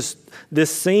leaves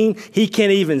this scene, he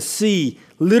can't even see,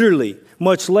 literally,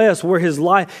 much less where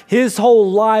his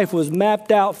whole life was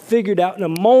mapped out, figured out in a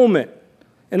moment.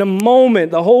 In a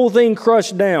moment, the whole thing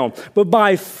crushed down. But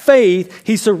by faith,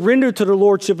 he surrendered to the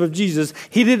lordship of Jesus.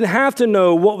 He didn't have to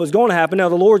know what was going to happen. Now,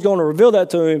 the Lord's going to reveal that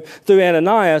to him through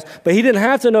Ananias. But he didn't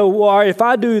have to know, well, all right, if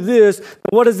I do this,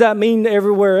 what does that mean to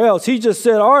everywhere else? He just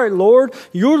said, all right, Lord,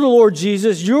 you're the Lord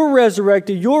Jesus. You're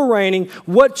resurrected. You're reigning.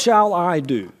 What shall I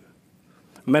do?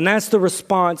 And that's the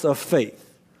response of faith.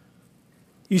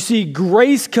 You see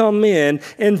grace come in,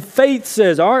 and faith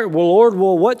says, all right, well, Lord,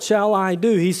 well, what shall I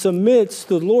do? He submits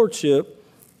to the lordship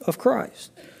of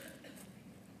Christ.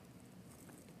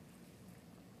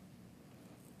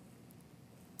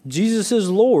 Jesus is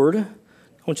Lord, I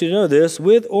want you to know this,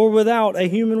 with or without a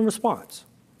human response.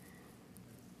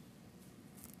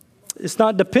 It's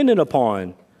not dependent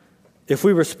upon if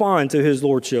we respond to his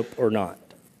lordship or not,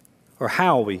 or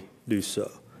how we do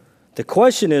so. The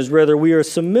question is whether we are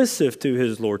submissive to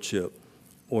his lordship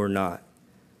or not.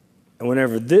 And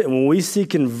when we see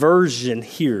conversion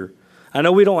here, I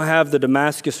know we don't have the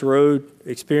Damascus Road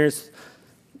experience,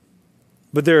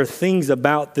 but there are things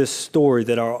about this story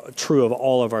that are true of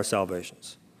all of our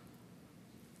salvations.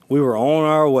 We were on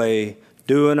our way,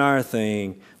 doing our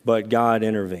thing, but God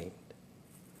intervened.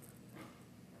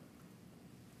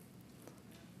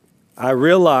 I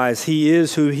realize He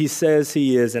is who He says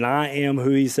He is, and I am who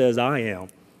He says I am.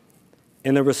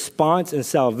 And the response in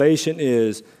salvation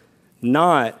is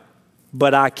not,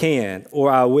 but I can,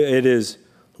 or I will. It is,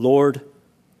 Lord,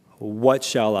 what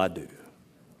shall I do?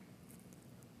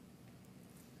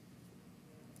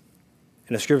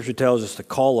 And the scripture tells us to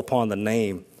call upon the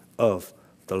name of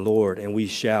the Lord, and we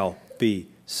shall be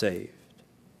saved.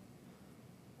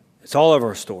 It's all of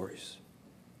our stories.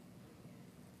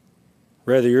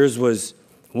 Whether yours was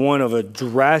one of a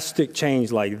drastic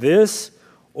change like this,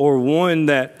 or one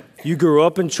that you grew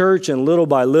up in church and little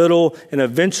by little, and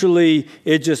eventually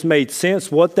it just made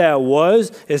sense what that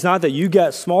was. It's not that you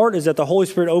got smart, it's that the Holy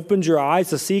Spirit opened your eyes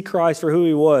to see Christ for who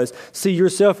He was, see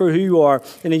yourself for who you are,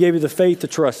 and He gave you the faith to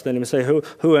trust in Him and say,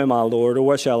 who am I, Lord, or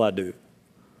what shall I do?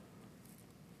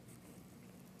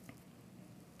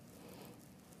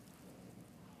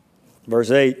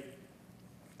 Verse 8,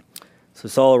 so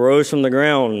Saul arose from the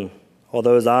ground, and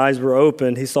although his eyes were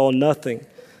opened, he saw nothing.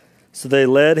 So they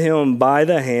led him by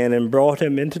the hand and brought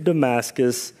him into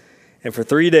Damascus, and for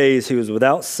 3 days he was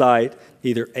without sight,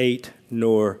 neither ate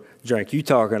nor drank. You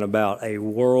talking about a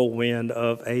whirlwind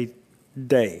of a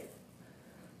day.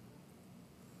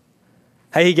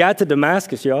 Hey, he got to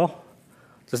Damascus, y'all.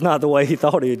 It's not the way he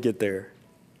thought he'd get there.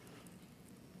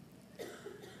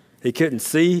 He couldn't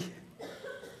see.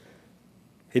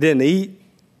 He didn't eat.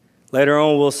 Later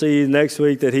on, we'll see next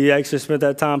week that he actually spent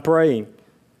that time praying.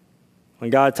 When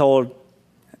God told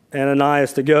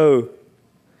Ananias to go,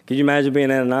 can you imagine being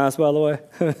Ananias, by the way?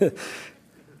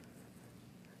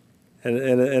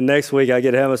 and next week I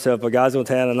get ahead of myself, but God's going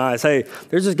to tell Ananias, hey,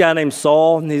 there's this guy named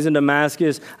Saul, and he's in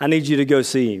Damascus. I need you to go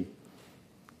see him.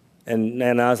 And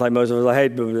Ananias, like most of us, like, hey,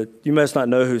 but you must not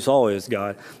know who Saul is,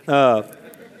 God. But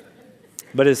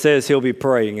it says he'll be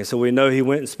praying. And so we know he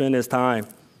went and spent his time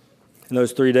in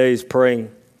those 3 days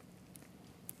praying.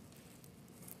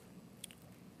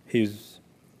 He was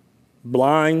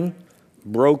blind,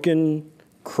 broken,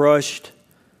 crushed,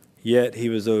 yet he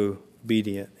was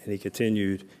obedient, and he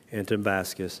continued into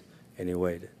Damascus, and he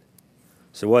waited.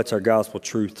 So what's our gospel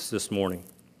truths this morning?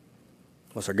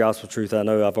 What's our gospel truth? I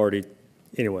know I've already,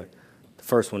 anyway, the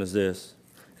first one is this,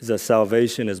 is that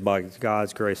salvation is by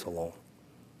God's grace alone.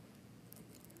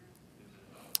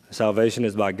 Salvation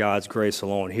is by God's grace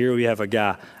alone. Here we have a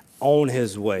guy on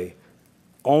his way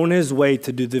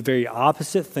to do the very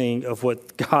opposite thing of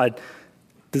what God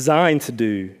designed to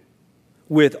do.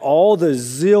 With all the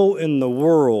zeal in the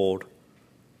world,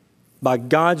 by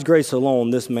God's grace alone,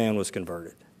 this man was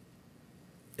converted.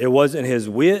 It wasn't his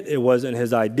wit. It wasn't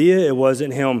his idea. It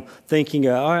wasn't him thinking,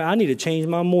 all right, I need to change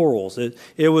my morals.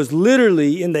 It was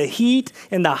literally in the heat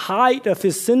and the height of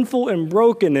his sinful and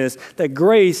brokenness that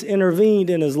grace intervened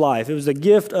in his life. It was a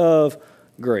gift of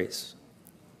grace.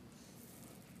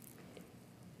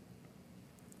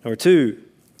 Number two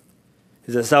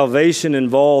is that salvation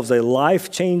involves a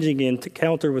life-changing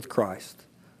encounter with Christ.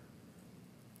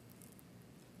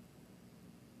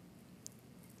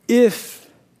 If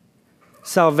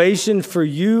salvation for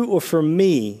you or for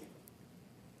me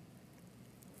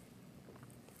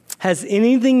has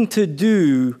anything to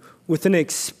do with an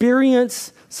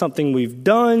experience, something we've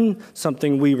done,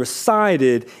 something we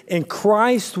recited, and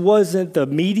Christ wasn't the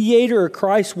mediator or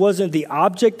Christ wasn't the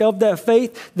object of that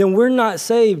faith, then we're not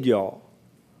saved, y'all.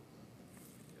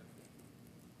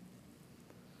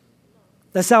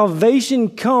 That salvation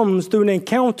comes through an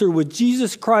encounter with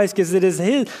Jesus Christ because it is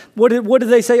His. What did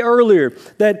they say earlier?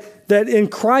 That in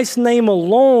Christ's name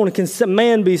alone can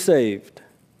man be saved.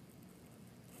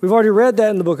 We've already read that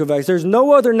in the book of Acts. There's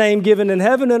no other name given in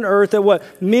heaven and earth that what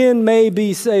men may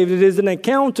be saved. It is an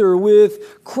encounter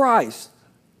with Christ.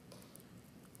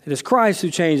 It is Christ who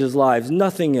changes lives,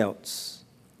 nothing else.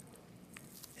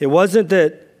 It wasn't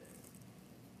that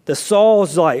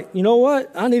Saul's like, you know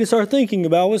what? I need to start thinking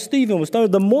about what Stephen was talking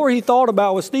about. The more he thought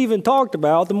about what Stephen talked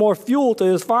about, the more fuel to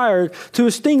his fire to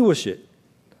extinguish it.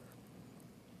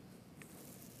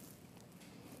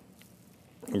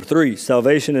 Number three,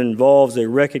 salvation involves a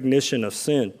recognition of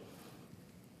sin.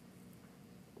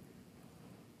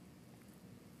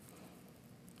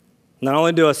 Not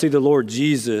only do I see the Lord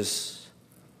Jesus,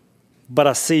 but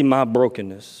I see my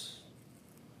brokenness,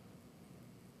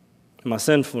 my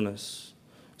sinfulness.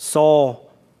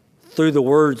 Saul, through the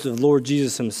words of Lord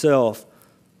Jesus himself,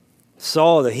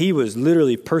 saw that he was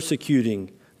literally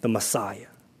persecuting the Messiah.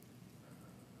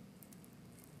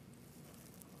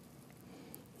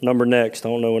 Number next, I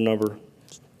don't know what number.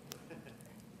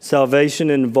 Salvation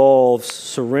involves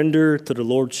surrender to the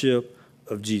lordship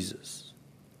of Jesus.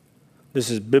 This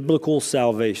is biblical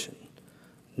salvation,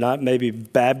 not maybe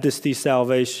Baptisty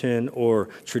salvation or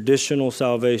traditional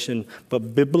salvation,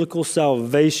 but biblical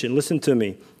salvation. Listen to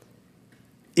me.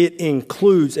 It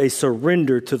includes a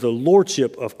surrender to the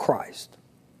lordship of Christ.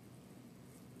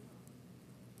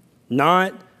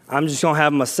 Not, I'm just going to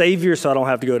have my Savior so I don't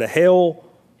have to go to hell.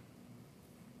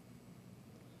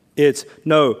 It's,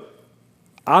 no,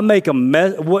 I make a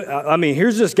mess.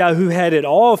 Here's this guy who had it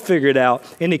all figured out,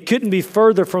 and he couldn't be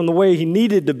further from the way he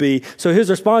needed to be. So his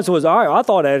response was, all right, I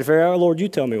thought I had it figured out. Lord, you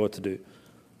tell me what to do.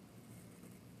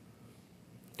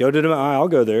 Go to the, all right, I'll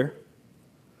go there.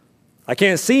 I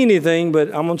can't see anything, but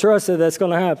I'm going to trust that that's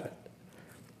going to happen.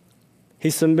 He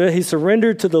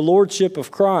surrendered to the lordship of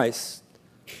Christ.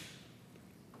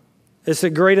 It's a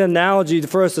great analogy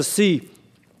for us to see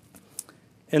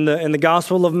in the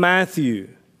Gospel of Matthew.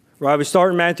 Right, we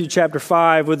start in Matthew chapter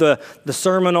 5 with the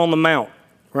Sermon on the Mount,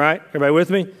 right? Everybody with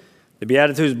me? The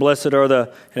Beatitudes, blessed are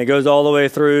the, and it goes all the way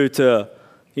through to,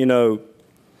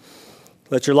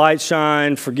 let your light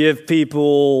shine, forgive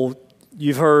people.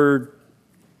 You've heard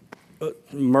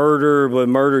murder, but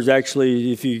murder is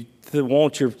actually, if you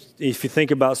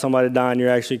think about somebody dying, you're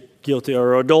actually guilty.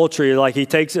 Or adultery, like he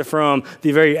takes it from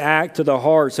the very act to the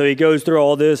heart. So he goes through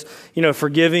all this,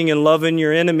 forgiving and loving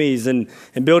your enemies and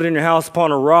building your house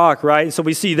upon a rock, right? And so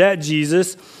we see that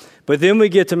Jesus. But then we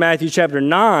get to Matthew chapter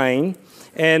 9,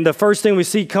 and the first thing we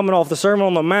see coming off the Sermon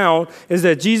on the Mount is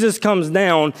that Jesus comes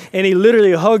down and he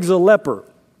literally hugs a leper.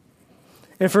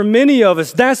 And for many of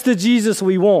us, that's the Jesus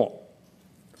we want.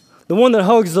 The one that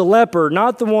hugs the leper,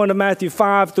 not the one of Matthew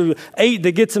 5 through 8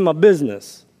 that gets in my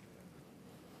business.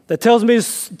 That tells me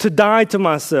to die to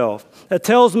myself. That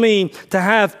tells me to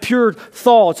have pure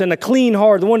thoughts and a clean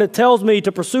heart. The one that tells me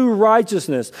to pursue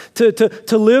righteousness,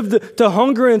 to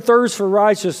hunger and thirst for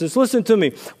righteousness. Listen to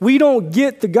me. We don't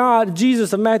get the God,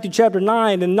 Jesus of Matthew chapter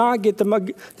 9 and not get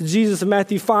the Jesus of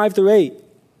Matthew 5 through 8.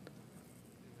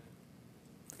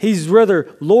 He's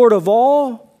rather Lord of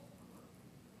all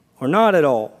or not at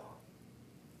all.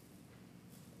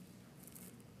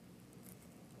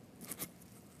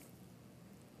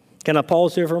 Can I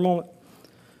pause here for a moment?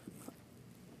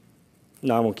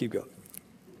 No, I'm going to keep going.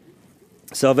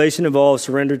 Salvation involves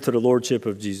surrender to the lordship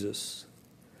of Jesus.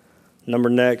 Number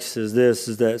next is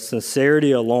that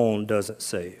sincerity alone doesn't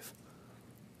save.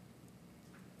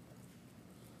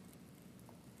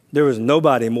 There was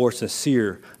nobody more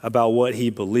sincere about what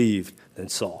he believed than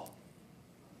Saul.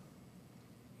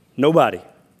 Nobody.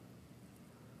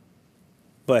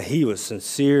 But he was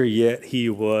sincere, yet he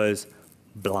was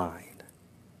blind.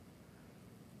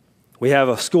 We have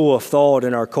a school of thought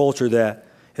in our culture that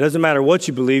it doesn't matter what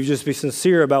you believe, just be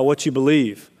sincere about what you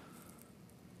believe.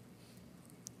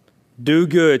 Do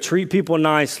good, treat people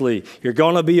nicely, you're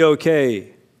going to be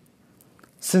okay.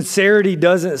 Sincerity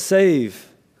doesn't save.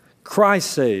 Christ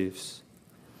saves.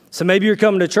 So maybe you're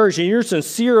coming to church and you're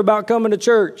sincere about coming to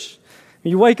church.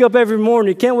 You wake up every morning,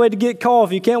 you can't wait to get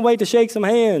coffee, you can't wait to shake some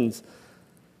hands.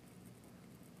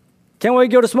 Can't wait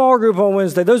to go to small group on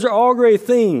Wednesday. Those are all great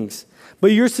things.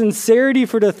 But your sincerity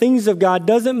for the things of God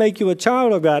doesn't make you a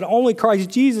child of God. Only Christ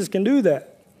Jesus can do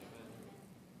that.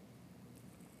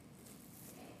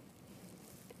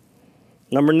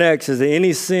 Number next is that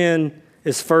any sin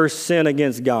is first sin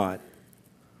against God.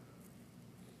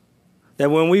 That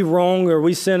when we wrong or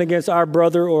we sin against our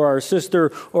brother or our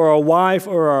sister or our wife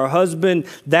or our husband,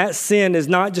 that sin is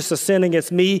not just a sin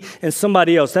against me and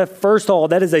somebody else. That first of all,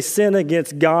 that is a sin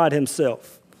against God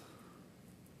himself.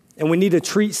 And we need to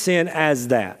treat sin as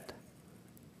that.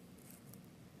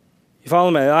 You follow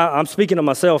me? I'm speaking to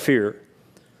myself here.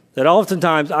 That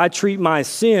oftentimes I treat my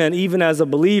sin, even as a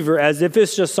believer, as if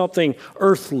it's just something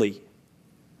earthly.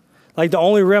 Like the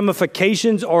only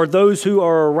ramifications are those who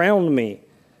are around me.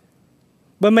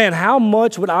 But man, how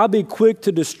much would I be quick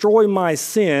to destroy my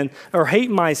sin or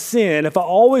hate my sin if I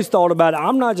always thought about it?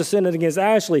 I'm not just sinning against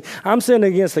Ashley. I'm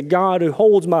sinning against the God who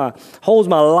holds my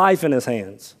life in his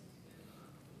hands.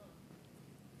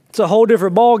 It's a whole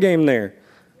different ballgame there.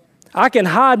 I can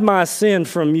hide my sin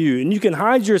from you, and you can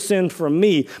hide your sin from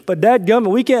me, but dadgummit,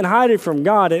 we can't hide it from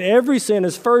God, and every sin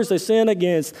is first a sin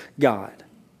against God.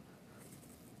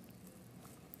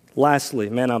 Lastly,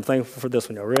 man, I'm thankful for this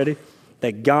one. Y'all ready?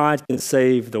 That God can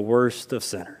save the worst of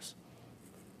sinners.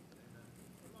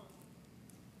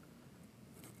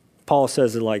 Paul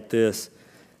says it like this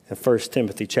in 1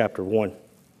 Timothy chapter 1,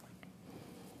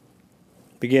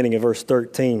 beginning in verse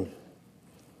 13.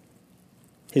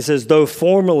 He says, though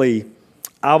formerly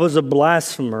I was a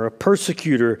blasphemer, a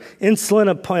persecutor, an insolent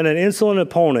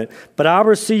opponent, but I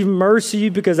received mercy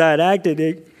because I had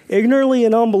acted ignorantly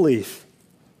in unbelief.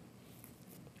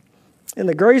 And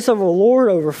the grace of the Lord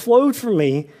overflowed for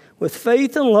me with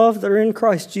faith and love that are in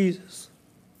Christ Jesus.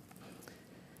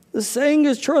 The saying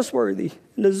is trustworthy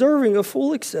and deserving of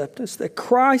full acceptance that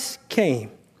Christ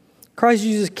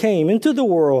Jesus came into the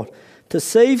world to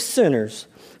save sinners,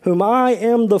 whom I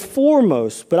am the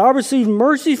foremost. But I received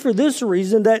mercy for this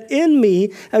reason, that in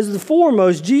me, as the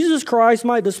foremost, Jesus Christ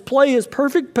might display his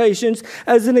perfect patience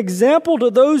as an example to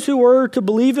those who were to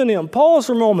believe in him. Pause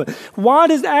for a moment. Why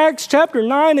does Acts chapter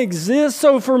 9 exist?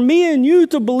 So for me and you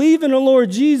to believe in the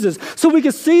Lord Jesus. So we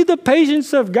can see the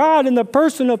patience of God in the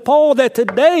person of Paul, that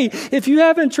today, if you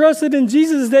haven't trusted in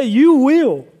Jesus, that you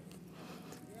will.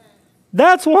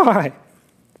 That's why.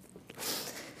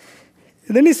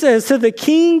 And then he says, to the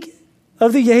King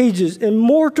of the ages,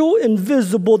 immortal,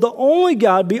 invisible, the only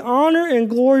God, be honor and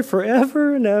glory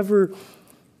forever and ever.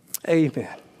 Amen.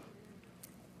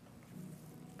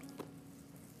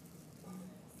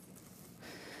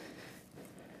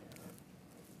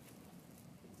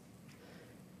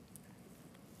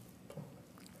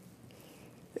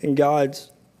 In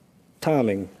God's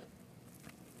timing,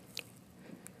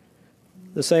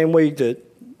 the same week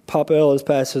that Papa Ellis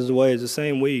passes away is the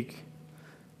same week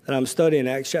that I'm studying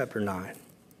Acts chapter 9.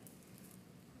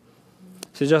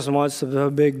 So Justin, what's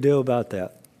the big deal about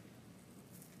that?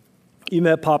 You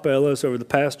met Papa Ellis over the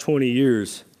past 20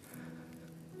 years.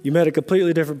 You met a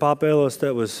completely different Papa Ellis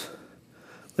that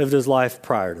lived his life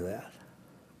prior to that.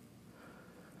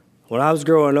 When I was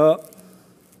growing up,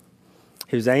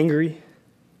 he was angry,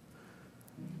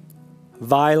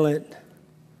 violent,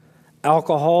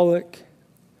 alcoholic,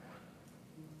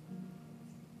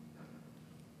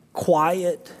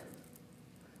 quiet,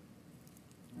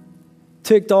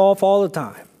 ticked off all the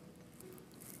time.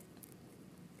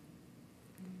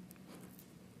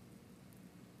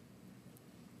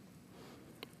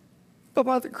 But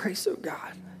by the grace of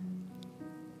God,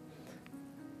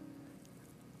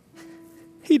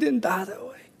 he didn't die that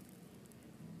way.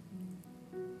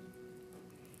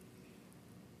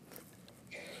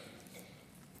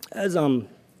 As I'm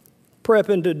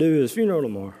prepping to do his funeral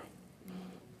tomorrow,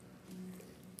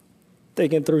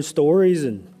 thinking through stories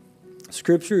and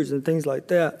scriptures and things like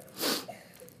that,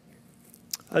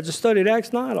 I just studied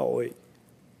Acts 9 all week.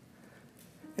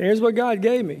 And here's what God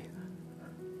gave me.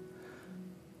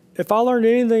 If I learned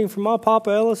anything from my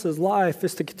Papa Ellis's life,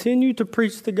 it's to continue to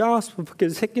preach the gospel,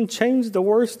 because it can change the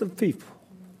worst of people.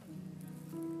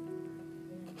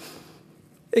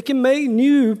 It can make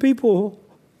new people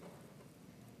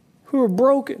who are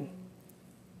broken.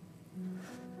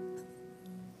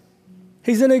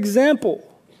 He's an example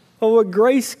of what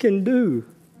grace can do.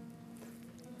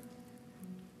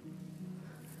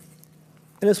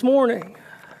 And this morning,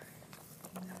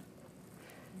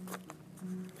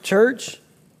 church,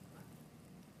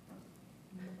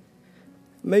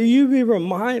 may you be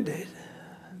reminded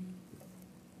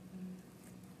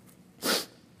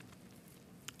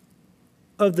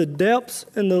of the depths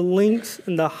and the lengths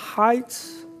and the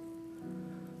heights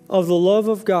of the love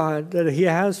of God that he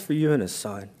has for you and his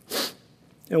son,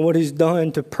 and what he's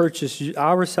done to purchase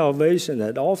our salvation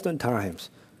that oftentimes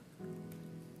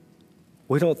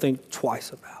we don't think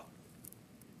twice about.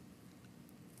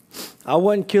 I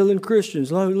wasn't killing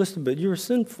Christians. Listen, but you're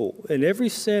sinful. And every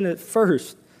sin at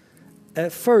first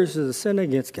is a sin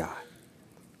against God.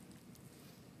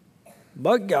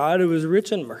 But God, who is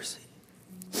rich in mercy,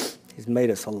 he's made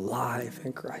us alive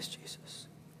in Christ Jesus.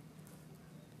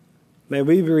 May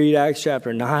we read Acts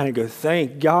chapter 9 and go,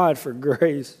 thank God for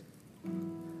grace.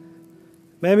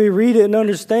 May we read it and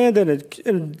understand that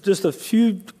in just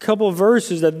a couple of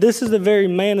verses that this is the very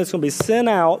man that's going to be sent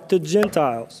out to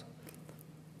Gentiles.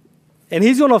 And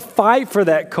he's going to fight for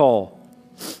that call.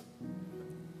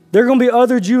 There are going to be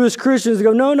other Jewish Christians that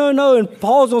go, no, no, no. And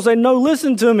Paul's going to say, no,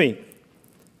 listen to me.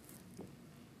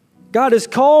 God has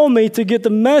called me to get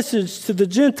the message to the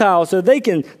Gentiles so they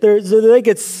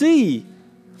could see,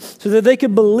 so that they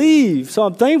could believe. So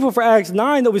I'm thankful for Acts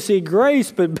 9 that we see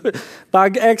grace, but by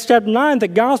Acts chapter 9, the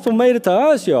gospel made it to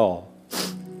us, y'all.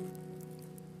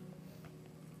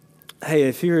 Hey,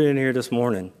 if you're in here this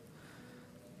morning,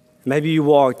 maybe you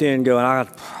walked in going,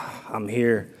 I'm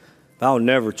here, but I'll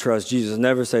never trust Jesus.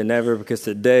 Never say never, because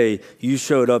today you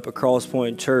showed up at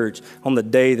Crosspoint Church on the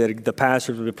day that the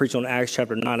pastor was preaching on Acts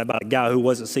chapter 9 about a guy who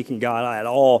wasn't seeking God at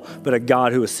all, but a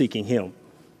God who was seeking him.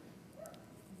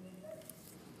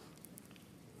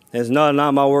 It's not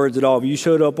my words at all, but you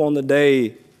showed up on the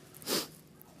day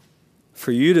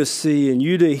for you to see and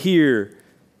you to hear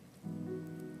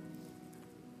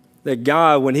that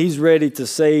God, when he's ready to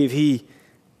save, he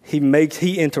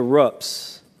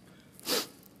interrupts.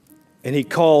 And he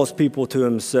calls people to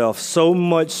himself, so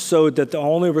much so that the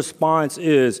only response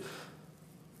is,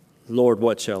 Lord,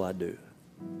 what shall I do?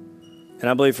 And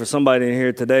I believe for somebody in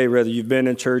here today, whether you've been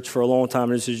in church for a long time,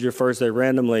 this is your first day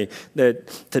randomly, that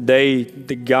today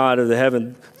the God of the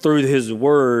heaven, through his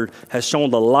word, has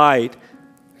shown the light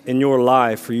in your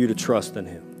life for you to trust in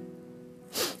him.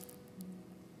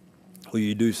 Will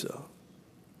you do so?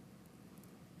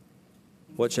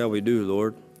 What shall we do,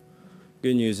 Lord?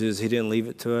 Good news is he didn't leave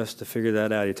it to us to figure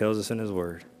that out. He tells us in his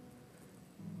word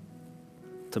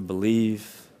to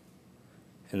believe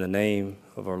in the name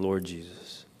of our Lord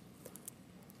Jesus,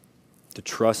 to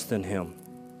trust in him.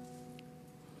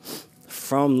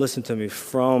 Listen to me,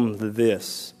 from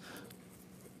this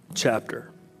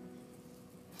chapter,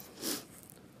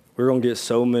 we're going to get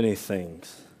so many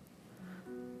things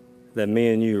that me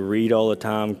and you read all the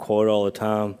time, quote all the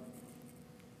time,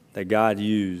 that God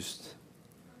used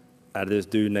out of this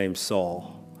dude named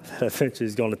Saul, that eventually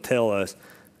is going to tell us,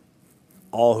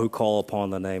 all who call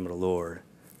upon the name of the Lord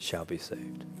shall be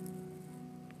saved.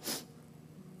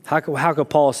 How could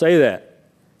Paul say that?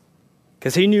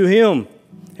 Because he knew him,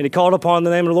 and he called upon the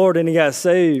name of the Lord, and he got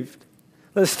saved.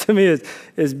 Listen to me,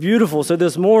 it's beautiful. So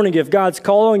this morning, if God's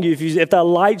calling you, if that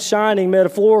light's shining,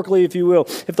 metaphorically, if you will,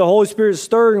 if the Holy Spirit's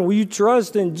stirring, will you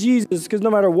trust in Jesus? Because no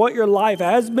matter what your life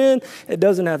has been, it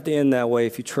doesn't have to end that way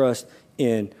if you trust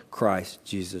in Christ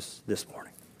Jesus this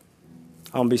morning.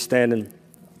 I'm going to be standing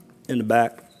in the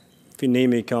back. If you need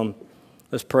me, come.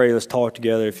 Let's pray. Let's talk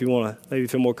together. If you want to maybe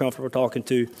feel more comfortable talking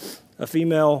to a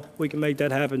female, we can make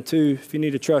that happen too. If you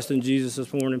need to trust in Jesus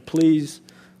this morning, please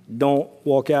don't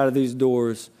walk out of these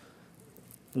doors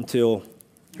until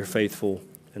you're faithful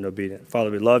and obedient.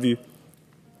 Father, we love you.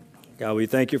 God, we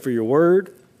thank you for your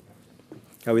word.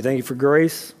 God, we thank you for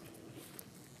grace.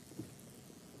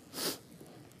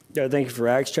 God, thank you for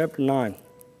Acts chapter 9.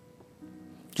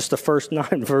 Just the first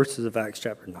 9 verses of Acts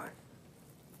chapter 9.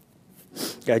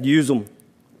 God, use them.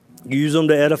 Use them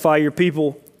to edify your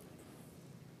people.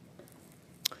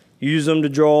 Use them to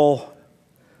draw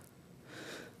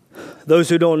those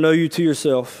who don't know you to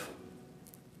yourself.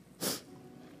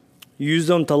 Use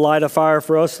them to light a fire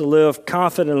for us to live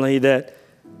confidently that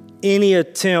any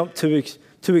attempt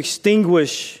to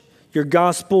extinguish your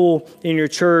gospel in your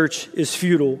church is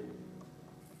futile.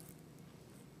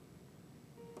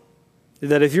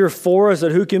 That if you're for us,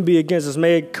 that who can be against us?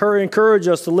 May it encourage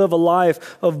us to live a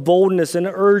life of boldness and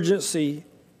urgency,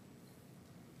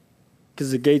 because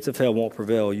the gates of hell won't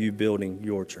prevail you building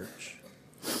your church.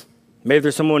 Maybe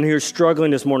there's someone here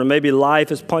struggling this morning. Maybe life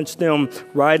has punched them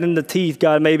right in the teeth,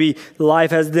 God. Maybe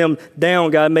life has them down,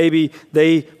 God. Maybe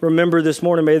they remember this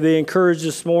morning. Maybe they encourage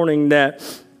this morning that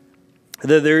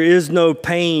there is no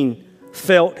pain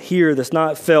felt here that's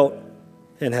not felt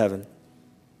in heaven.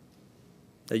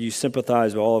 That you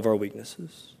sympathize with all of our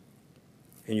weaknesses.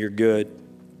 And you're good.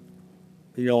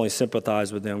 You only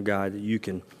sympathize with them, God, that you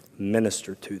can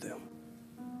minister to them.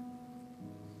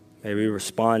 May we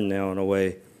respond now in a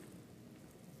way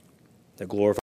that glorifies